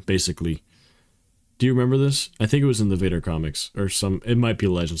hunt him, basically. Do you remember this? I think it was in the Vader comics or it might be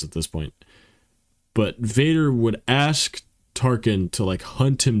Legends at this point. But Vader would ask Tarkin to like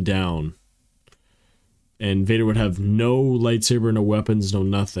hunt him down. And Vader would have no lightsaber, no weapons, no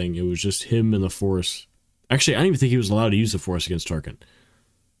nothing. It was just him and the Force. Actually, I don't even think he was allowed to use the Force against Tarkin.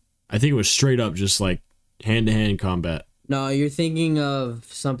 I think it was straight up just like hand-to-hand combat. No, you're thinking of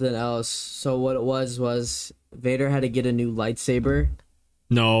something else. So what it was Vader had to get a new lightsaber.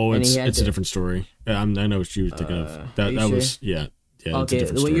 No, it's a different story. I know what you were thinking of. That was yeah.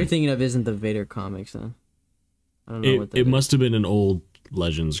 Okay, what you're thinking of isn't the Vader comics then. I don't know what that is. It must have been an old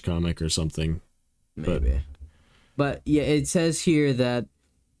Legends comic or something. Maybe. But yeah, it says here that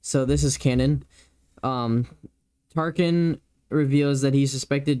so this is canon. Tarkin reveals that he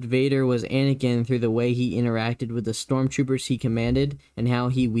suspected Vader was Anakin through the way he interacted with the stormtroopers he commanded and how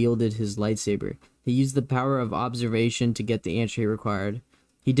he wielded his lightsaber. He used the power of observation to get the answer he required.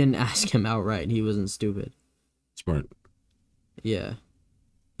 He didn't ask him outright. He wasn't stupid. Smart. Yeah.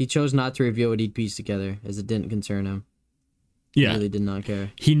 He chose not to reveal what he'd pieced together, as it didn't concern him. Yeah. He really did not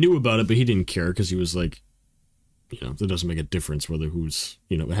care. He knew about it, but he didn't care because he was like, that doesn't make a difference whether who's,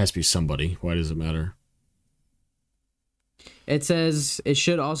 it has to be somebody. Why does it matter? It says, it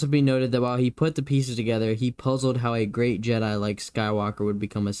should also be noted that while he put the pieces together, he puzzled how a great Jedi like Skywalker would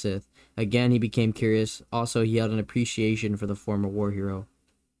become a Sith. Again, he became curious. Also, he had an appreciation for the former war hero.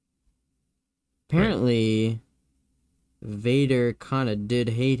 Apparently, Vader kind of did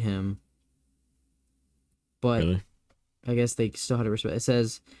hate him. But Really? I guess they still had to respect. It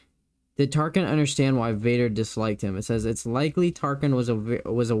says, did Tarkin understand why Vader disliked him? It says, it's likely Tarkin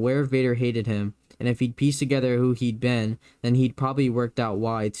was aware Vader hated him, and if he'd pieced together who he'd been, then he'd probably worked out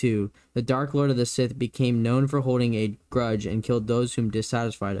why, too. The Dark Lord of the Sith became known for holding a grudge and killed those whom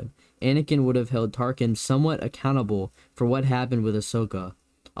dissatisfied him. Anakin would have held Tarkin somewhat accountable for what happened with Ahsoka.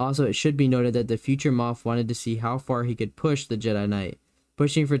 Also, it should be noted that the future Moff wanted to see how far he could push the Jedi Knight.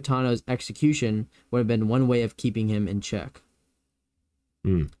 Pushing for Tano's execution would have been one way of keeping him in check.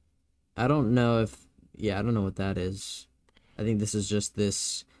 I don't know I don't know what that is. I think this is just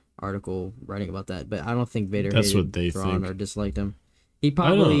this article writing about that, but I don't think Vader hated Thrawn or disliked him. He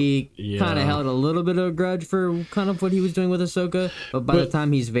probably kind of held a little bit of a grudge for kind of what he was doing with Ahsoka, but by the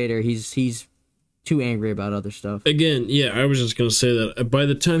time he's Vader, he's too angry about other stuff. Again, yeah, I was just going to say that by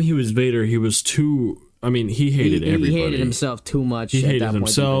the time he was Vader, he was too I mean, he hated everybody. He hated himself too much. He at hated that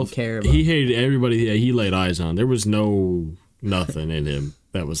himself. Point to even care about. He hated everybody that he laid eyes on. There was nothing in him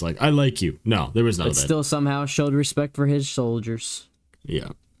that was like, I like you. No, there was none of that. Still somehow showed respect for his soldiers. Yeah.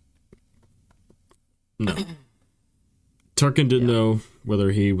 No. Tarkin didn't know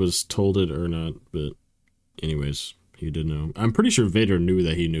whether he was told it or not, but anyways, he did know. I'm pretty sure Vader knew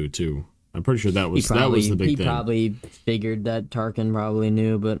that he knew too. I'm pretty sure that was the big thing. He probably figured that Tarkin probably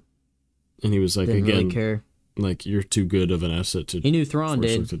knew, but and he was like, didn't again, really care. Like, you're too good of an asset to. He knew Thrawn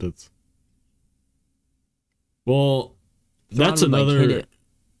did. Well, that's another.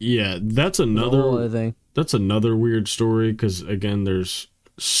 Yeah, that's another thing. That's another weird story because again, there's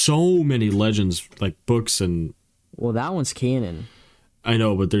so many legends, like books and. Well, that one's canon. I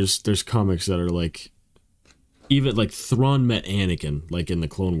know, but there's comics that are like, even like Thrawn met Anakin, like in the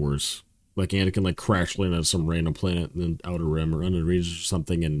Clone Wars. Like Anakin like crash landed on some random planet in the Outer Rim or Under Regions or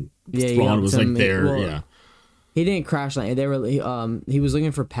something, and Thrawn was like there. Well, yeah, he didn't crash land. He was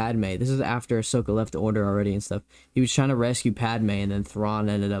looking for Padme. This is after Ahsoka left the Order already and stuff. He was trying to rescue Padme, and then Thrawn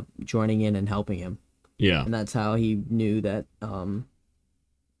ended up joining in and helping him. Yeah, and that's how he knew that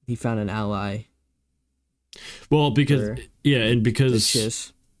he found an ally. Well, because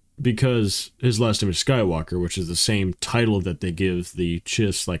because his last name is Skywalker, which is the same title that they give the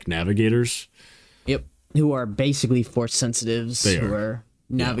Chiss, like navigators. Yep, who are basically Force sensitives who are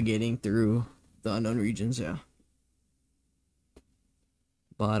navigating through the unknown regions. Yeah,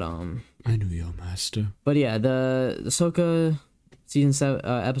 but I knew your master. But yeah, the Ahsoka season 7,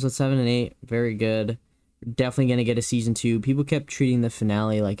 episode 7 and 8, very good. Definitely gonna get a season 2. People kept treating the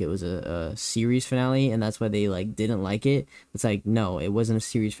finale like it was a series finale, and that's why they like didn't like it. It's like, no, it wasn't a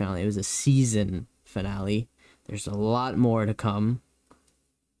series finale, it was a season finale. There's a lot more to come.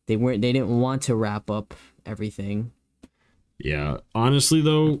 They didn't want to wrap up everything. Yeah, honestly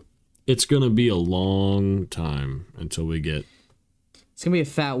though, it's gonna be a long time until we get. It's gonna be a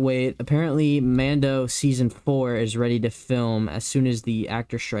fat wait. Apparently Mando season 4 is ready to film as soon as the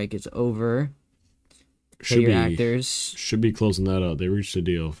actor strike is over. Actors should be closing that out. They reached a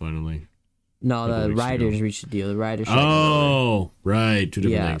deal finally. No, the writers reached a deal. The writers. Oh, right, two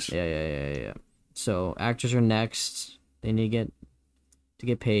different things. Yeah. So actors are next. They need to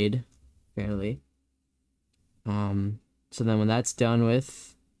get paid, apparently. So then when that's done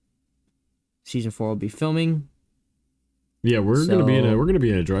with, season 4 will be filming. Yeah, we're gonna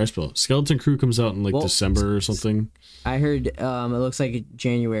be in a dry spell. Skeleton Crew comes out in December or something. I heard it looks like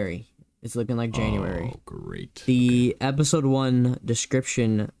January. It's looking like January. Oh, great. The episode 1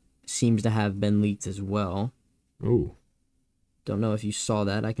 description seems to have been leaked as well. Oh. Don't know if you saw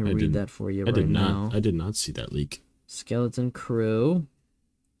that. I can read that for you now. I did not see that leak. Skeleton Crew.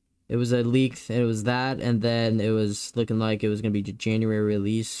 It was a leak. It was that, and then it was looking like it was going to be a January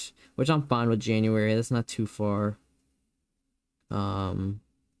release, which I'm fine with January. That's not too far. Let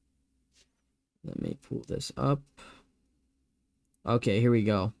me pull this up. Okay, here we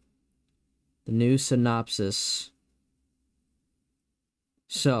go. The new synopsis.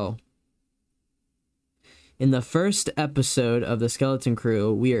 So, in the first episode of the Skeleton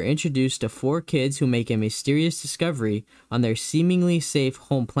Crew, we are introduced to 4 kids who make a mysterious discovery on their seemingly safe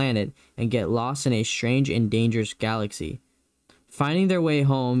home planet and get lost in a strange and dangerous galaxy. Finding their way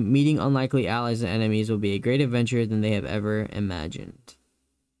home, meeting unlikely allies and enemies will be a great adventure than they have ever imagined.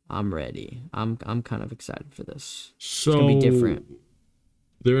 I'm ready. I'm kind of excited for this. So, it's gonna be different.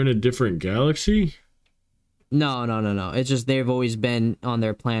 They're in a different galaxy? No. It's just they've always been on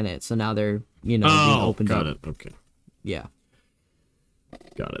their planet, so now they're, being opened up. Got it. Okay. Yeah.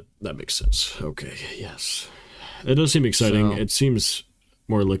 Got it. That makes sense. Okay, yes. It does seem exciting. It seems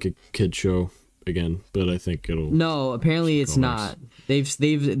more like a kid show again, but I think it'll. No, apparently it's not. They've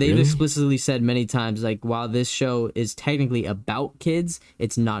Really? explicitly said many times, like, while this show is technically about kids,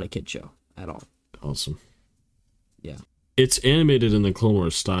 it's not a kid show at all. Awesome. Yeah. It's animated in the Clone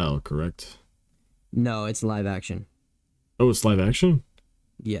Wars style, correct? No, it's live action. Oh, it's live action?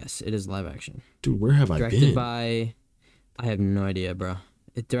 Yes, it is live action. Dude, where have I been? Directed by, I have no idea, bro.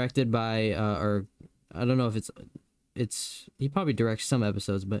 It's directed by, or I don't know if it's he probably directs some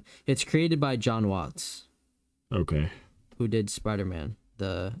episodes, but it's created by John Watts. Okay. Who did Spider-Man,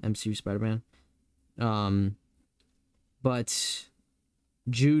 the MCU Spider-Man. But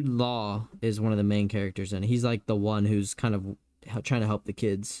Jude Law is one of the main characters, and he's like the one who's kind of trying to help the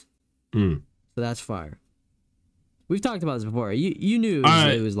kids. So that's fire. We've talked about this before. You knew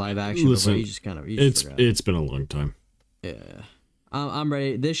it was live action. Listen, before. You just kind of it's been a long time. Yeah. I'm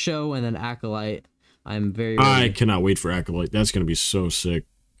ready. This show and then Acolyte. I'm very ready. I cannot wait for Acolyte. That's gonna be so sick.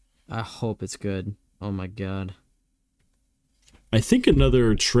 I hope it's good. Oh my god. I think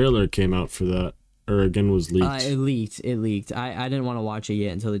another trailer came out for that. or again was leaked? It leaked. It leaked. I didn't want to watch it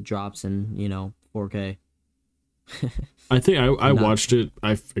yet until it drops in 4K. I think I not- watched it.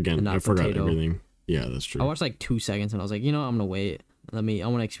 I not forgot potato. everything. Yeah, that's I true. watched like 2 seconds and I was like, I'm gonna wait. I want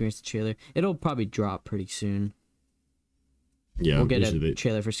to experience the trailer. It'll probably drop pretty soon. Yeah, We'll get usually a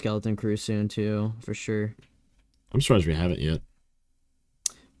trailer for Skeleton Crew soon too, for sure. I'm surprised we haven't yet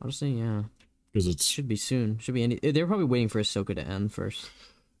Honestly, yeah, because it's should be soon. Should be any. They're probably waiting for Ahsoka to end first.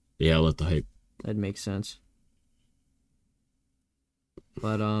 yeah. Let the hype. That makes sense.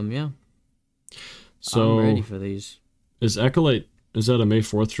 But yeah, So I'm ready for these. is Acolyte? Is that a May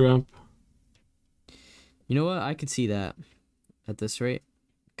 4th drop? You know what? I could see that at this rate.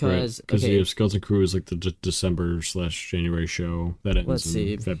 Because Because you have Skeleton Crew is like the December/January show that ends Let's in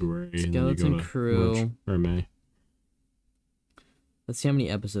see. February, and then you Skeleton go to Crew. March or May. Let's see how many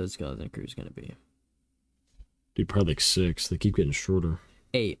episodes Skeleton Crew is gonna be. Dude, probably like 6. They keep getting shorter.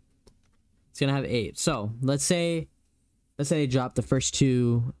 8. It's gonna have 8. So let's say they drop the first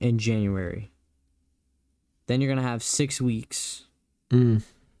 2 in January. Then you're gonna have 6 weeks.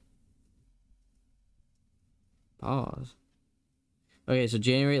 Pause. Okay, so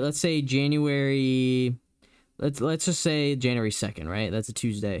January. Let's say January. Let's just say January 2nd, right? That's a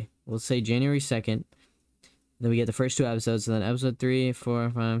Tuesday. Let's say January 2nd. Then we get the first 2 episodes, and then episode 3, 4,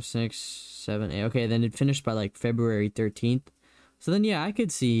 5, 6, 7, 8. Okay, then it finished by like February 13th. So then yeah, I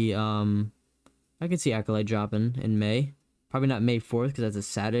could see Acolyte dropping in May. Probably not May 4th because that's a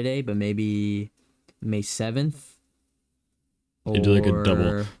Saturday, but maybe May 7th. They do like a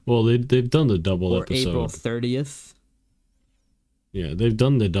double. Well, they've done the double or episode. April 30th. Yeah, they've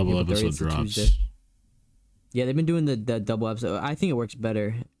done the double April 30th episode 's a drops. Tuesday. Yeah, they've been doing the double episode. I think it works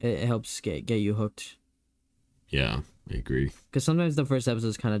better. It helps get you hooked. Yeah, I agree. Because sometimes the first episode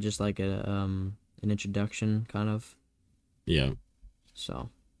is kind of just like an introduction, kind of. Yeah, So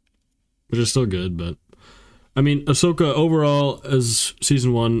which is still good, but I mean, Ahsoka overall as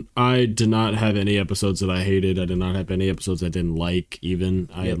season 1, I did not have any episodes that I hated. I did not have any episodes I didn't like. Even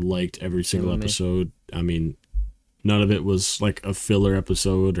I Yep. liked every single with me. episode. I mean, none of it was like a filler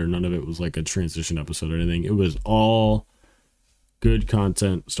episode, or none of it was like a transition episode or anything. It was all good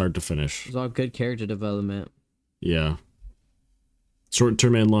content, start to finish. it's all good character development. Yeah, short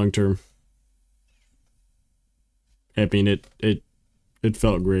term and long term. I mean, it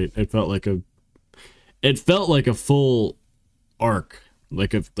felt great. It felt like a full arc,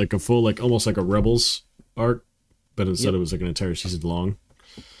 like a full, like almost like a Rebels arc, but instead Yep. it was like an entire season long.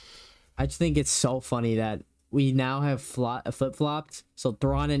 I just think it's so funny that we now have flip flopped. So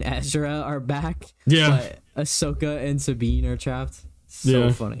Thrawn and Ezra are back. Yeah. But Ahsoka and Sabine are trapped. So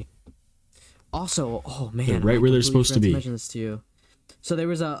Yeah. funny. Also, oh man, They're right I where they're completely supposed to forgot be. mention this to you. So there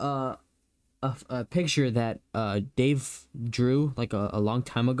was a picture that Dave drew like a long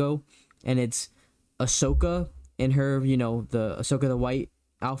time ago, and it's Ahsoka in her, the Ahsoka the white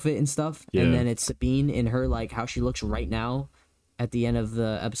outfit and stuff, Yeah. and then it's Sabine in her like how she looks right now at the end of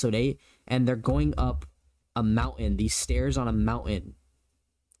the episode 8, and they're going up a mountain, these stairs on a mountain,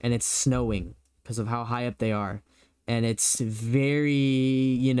 and it's snowing because of how high up they are. And it's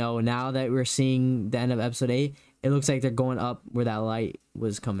very, now that we're seeing the end of episode 8, it looks like they're going up where that light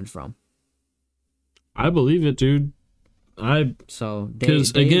was coming from. I believe it, dude. So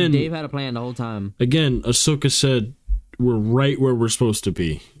 'Cause again- Dave had a plan the whole time. Again, Ahsoka said we're right where we're supposed to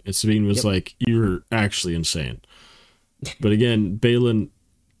be, and Sabine was Yep. like, "You're actually insane." But again, Balin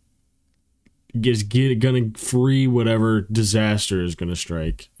is gonna free whatever disaster is gonna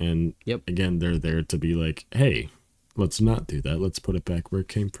strike, and Yep. again, they're there to be like, "Hey, let's not do that. Let's put it back where it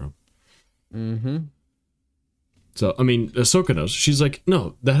came from." Mm-hmm. So, I mean, Ahsoka knows. She's like,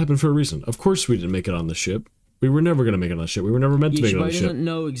 "No, that happened for a reason. Of course, we didn't make it on the ship. We were never gonna make it on the ship. We were never meant to Yeah, make she it on the probably ship." doesn't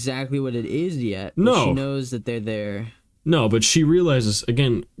know exactly what it is yet. But No. she knows that they're there. No, but she realizes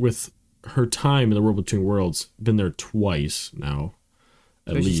again with her time in the world between worlds, been there twice now,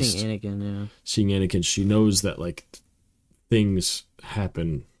 at Especially least. seeing Anakin, yeah. Seeing Anakin, she knows that like things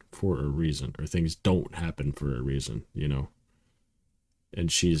happen for a reason, or things don't happen for a reason, And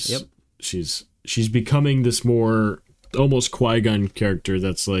Yep. she's becoming this more almost Qui-Gon character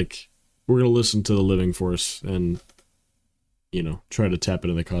that's like, we're gonna listen to the living force and try to tap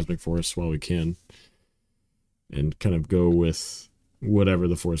into the cosmic force while we can, and kind of go with whatever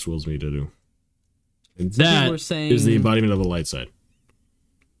the force wills me to do. And Some people that were saying, is the embodiment of the light side.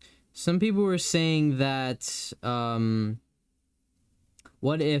 Some people were saying that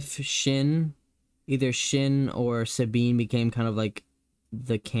what if either Shin or Sabine became kind of like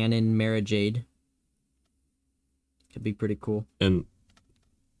the canon Mara Jade? Could be pretty cool. And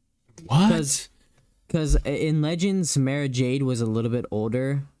what? Because in Legends, Mara Jade was a little bit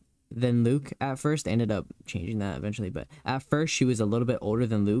older than Luke at first. They ended up changing that eventually, but at first she was a little bit older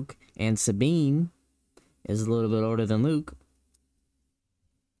than Luke, and Sabine is a little bit older than Luke.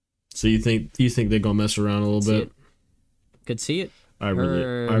 So you think they're gonna mess around a little bit? Could see it. I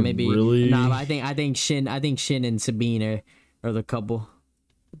really. Nah, but I think Shin and Sabine are the couple.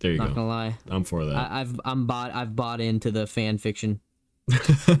 There you go. Not gonna lie, I'm for that. I've bought into the fan fiction.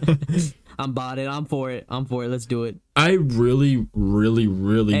 I'm bought it. I'm for it. Let's do it. I really, really,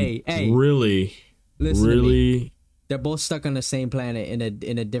 really, really, really. They're both stuck on the same planet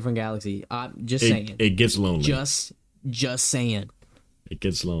in a different galaxy. I'm just saying. It gets lonely. Just saying. It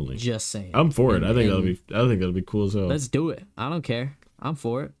gets lonely. Just saying. I'm for it. I think that'll be cool as hell. Let's do it. I don't care. I'm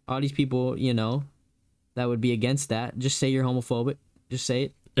for it. All these people, that would be against that. Just say you're homophobic. Just say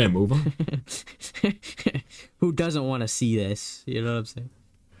it. And move on. Who doesn't want to see this? You know what I'm saying?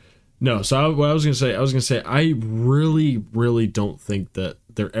 No, so what I was gonna say, I really, really don't think that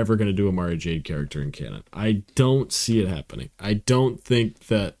they're ever gonna do a Mara Jade character in canon. I don't see it happening. I don't think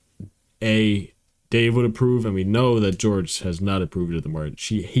that Dave would approve, and we know that George has not approved of the Mara.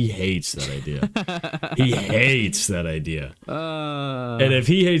 He hates that idea. He hates that idea. And if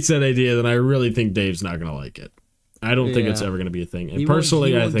he hates that idea, then I really think Dave's not gonna like it. I don't think it's ever gonna be a thing. And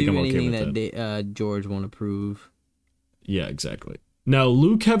personally, I think I'm okay with that. George won't approve. Yeah, exactly. Now,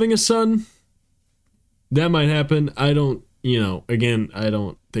 Luke having a son, that might happen. I don't, again, I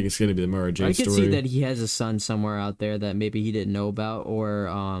don't think it's going to be the Mara Jade story. I can see that he has a son somewhere out there that maybe he didn't know about, or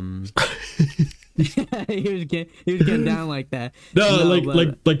he was getting down like that. No,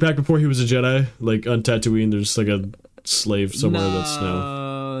 like back before he was a Jedi, like on Tatooine, there's like a slave somewhere that's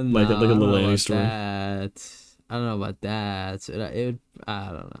now like a little Annie story. I don't know about that.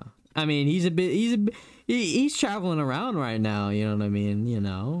 I don't know. I mean, he's traveling around right now. You know what I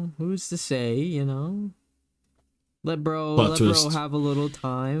mean? Who's to say? Let bro have a little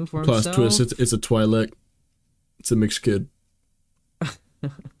time for himself. Plot twist: it's a Twi'lek. It's a mixed kid.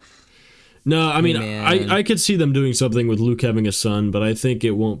 No, I mean, I could see them doing something with Luke having a son, but I think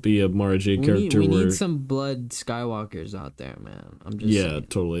it won't be a Mara Jade character. We need some blood Skywalkers out there, man. I'm just saying.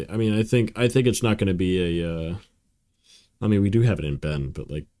 Totally. I mean, I think it's not going to be a. I mean, we do have it in Ben, but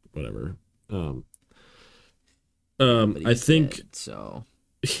like whatever. I think dead, so.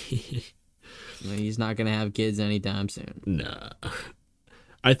 He's not gonna have kids anytime soon. Nah.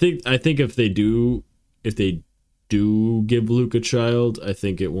 I think if they do give Luke a child, I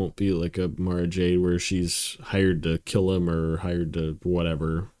think it won't be like a Mara Jade where she's hired to kill him or hired to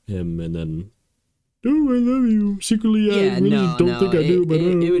whatever him, and then I love you secretly. I really don't think I do, but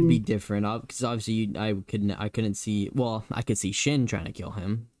it would be different because obviously I couldn't see. Well, I could see Shin trying to kill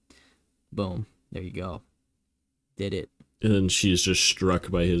him. Boom, there you go. Did it. And then she's just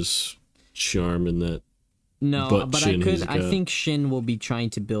struck by his charm in that. No, but I think Shin will be trying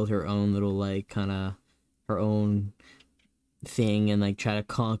to build her own little like kind of her own thing and like try to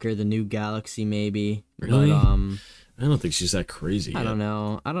conquer the new galaxy maybe. Really? But, I don't think she's that crazy. I don't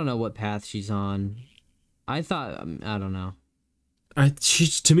know. I don't know what path she's on. I thought I don't know.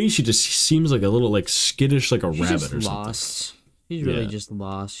 To me she just seems like a little like skittish, like a rabbit just or something. Lost. She's really just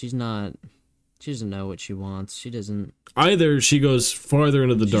lost. She doesn't know what she wants. She doesn't. Either she goes farther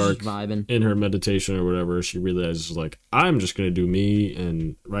into the dark vibing in her meditation or whatever. She realizes like, I'm just gonna do me,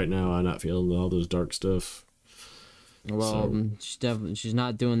 and right now I'm not feeling all this dark stuff. Well, she's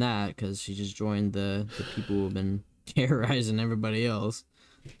not doing that because she just joined the people who have been terrorizing everybody else.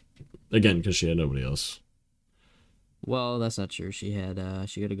 Again, because she had nobody else. Well, that's not true. She could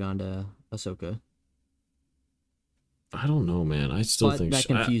have gone to Ahsoka. I don't know, man. I still think that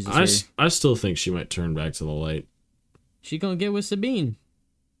confuses her. I still think she might turn back to the light. She gonna get with Sabine.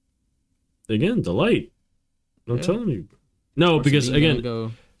 Again, the light. I'm telling you. No, because again,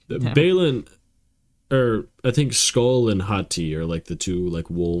 Baylan, or I think Skull and Hati are like the two like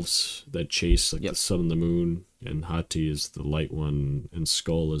wolves that chase like the sun and the moon, and Hati is the light one, and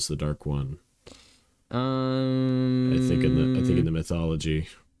Skull is the dark one. I think in the mythology.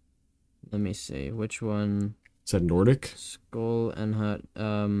 Let me see which one. Is that Nordic? Skull and Hut.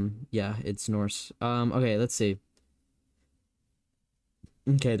 Yeah, it's Norse. Okay, let's see.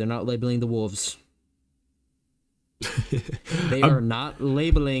 Okay, they're not labeling the wolves. They are not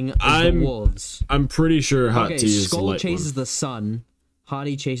labeling the wolves. I'm pretty sure Hati is the light Skull chases one. the sun,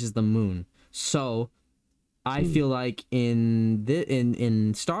 Hati chases the moon. So, I feel like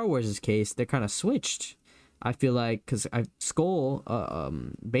in Star Wars' case, they're kind of switched. I feel like because Skull,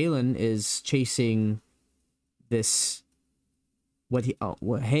 Baylan is chasing this what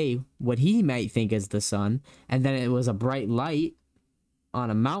he might think is the sun, and then it was a bright light on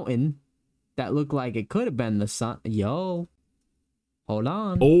a mountain that looked like it could have been the sun. Hold Hold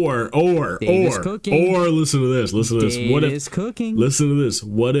on. Dave is cooking. Listen to this. Dave is cooking. Listen to this.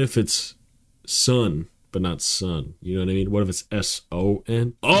 What if it's son, but not son? You know what I mean? What if it's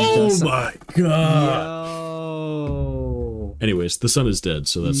S-O-N? Oh my god. Yo. Anyways, the son is dead,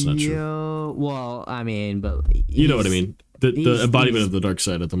 so that's not true. Well, I mean, but you know what I mean. The embodiment of the dark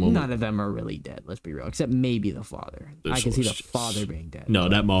side at the moment. None of them are really dead, let's be real. Except maybe the father. I can see the father being dead. No,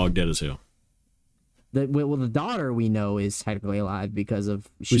 that Mog dead as hell. The daughter we know is technically alive because of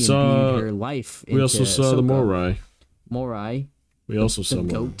she imbued her life into we also saw Ahsoka. the Morai. Morai. We also saw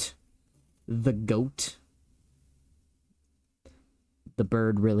the goat. The goat. The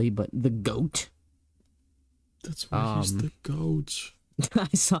bird, really, but the goat. That's why he's the goat. I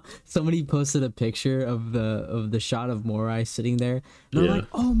saw somebody posted a picture of the shot of Morai sitting there, and I'm like,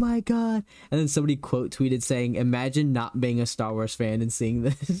 oh my god! And then somebody quote tweeted saying, "Imagine not being a Star Wars fan and seeing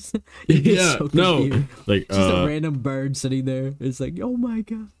this." Yeah, so no, like just a random bird sitting there. It's like, oh my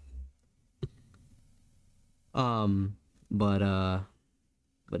god. But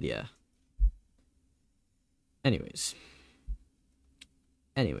yeah. Anyways,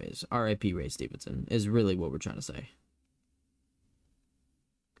 R.I.P. Ray Stevenson is really what we're trying to say.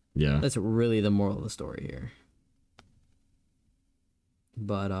 Yeah. That's really the moral of the story here.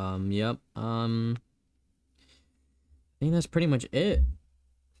 But, yep. I think that's pretty much it.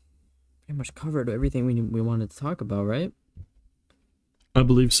 Pretty much covered everything we wanted to talk about, right? I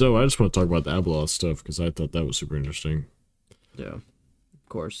believe so. I just want to talk about the Abeloth stuff because I thought that was super interesting. Yeah. Of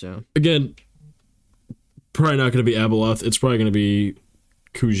course, yeah. Again, probably not going to be Abeloth. It's probably going to be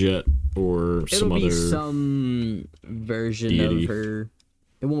Kujet or some other some version deity. Of her.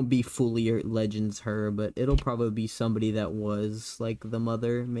 It won't be fully Legends her, but it'll probably be somebody that was like the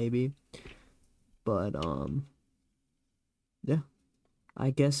mother, maybe. But yeah,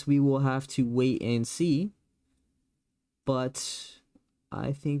 I guess we will have to wait and see. But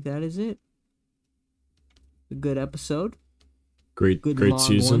I think that is it. A good episode. Great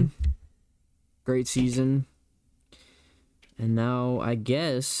season. One. Great season. And now I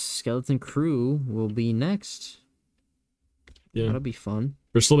guess Skeleton Crew will be next. Yeah, that'll be fun.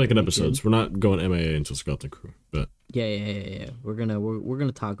 We're still making episodes. We're not going MIA until Skeleton Crew, but yeah. We're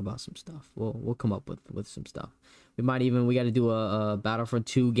gonna talk about some stuff. We'll come up with some stuff. We got to do a Battlefront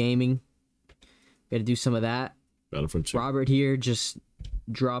 2 gaming. Got to do some of that. Battlefront 2. Robert here just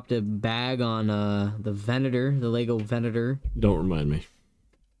dropped a bag on the Venator, the Lego Venator. Don't remind me.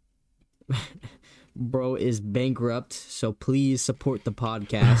 Bro is bankrupt, so please support the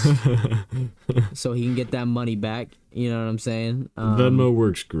podcast so he can get that money back. You know what I'm saying? Venmo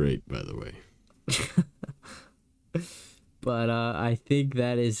works great, by the way. But I think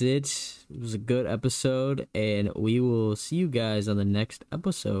that is it. It was a good episode, and we will see you guys on the next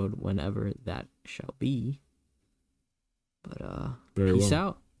episode, whenever that shall be. But peace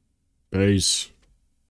out. Peace.